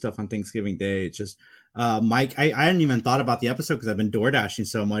usually do stuff on Thanksgiving Day. It's just Mike. I hadn't even thought about the episode because I've been door dashing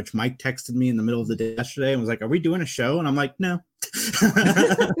so much. Mike texted me in the middle of the day yesterday and was like, "Are we doing a show?" And I'm like, "No."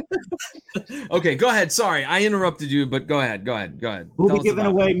 Okay, go ahead. Sorry, I interrupted you, but go ahead. We'll be giving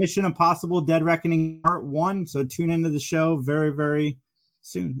away Mission Impossible: Dead Reckoning Part 1, so tune into the show very, very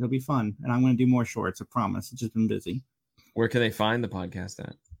soon. It'll be fun, and I'm going to do more shorts. I promise. It's just been busy. Where can they find the podcast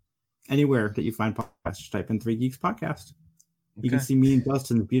at? Anywhere that you find podcasts, just type in 3 Geeks Podcast. Okay. You can see me and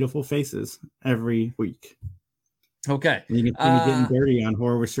Dustin's beautiful faces every week. Okay. And you can see me getting dirty on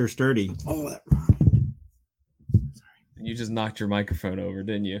Horror Research Dirty. Oh, that rhymed. You just knocked your microphone over,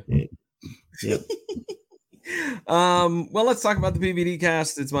 didn't you? Yep. Well, let's talk about the PVD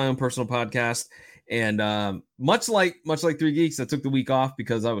cast. It's my own personal podcast. And much like 3 Geeks, I took the week off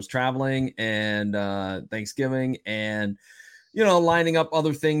because I was traveling and Thanksgiving and, lining up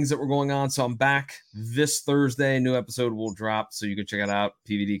other things that were going on. So I'm back this Thursday. A new episode will drop. So you can check it out,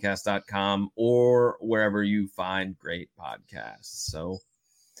 pvdcast.com or wherever you find great podcasts. So,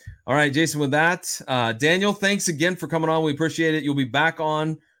 all right, Jason, with that, Daniel, thanks again for coming on. We appreciate it. You'll be back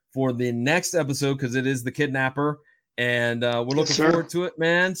on for the next episode because it is The Kidnapper. And we're looking forward to it,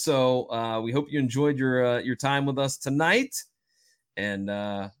 man. So we hope you enjoyed your time with us tonight. And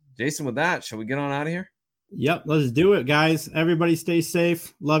Jason, with that, shall we get on out of here? Yep, let's do it, guys. Everybody stay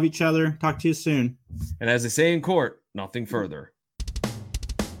safe. Love each other. Talk to you soon. And as they say in court, nothing further.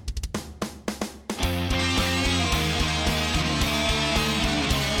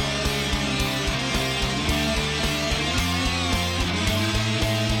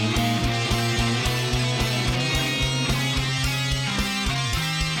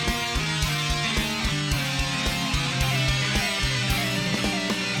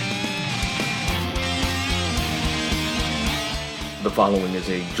 The following is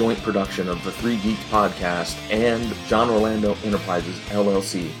a joint production of the Three Geeks Podcast and John Orlando Enterprises,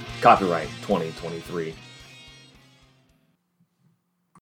 LLC. Copyright 2023.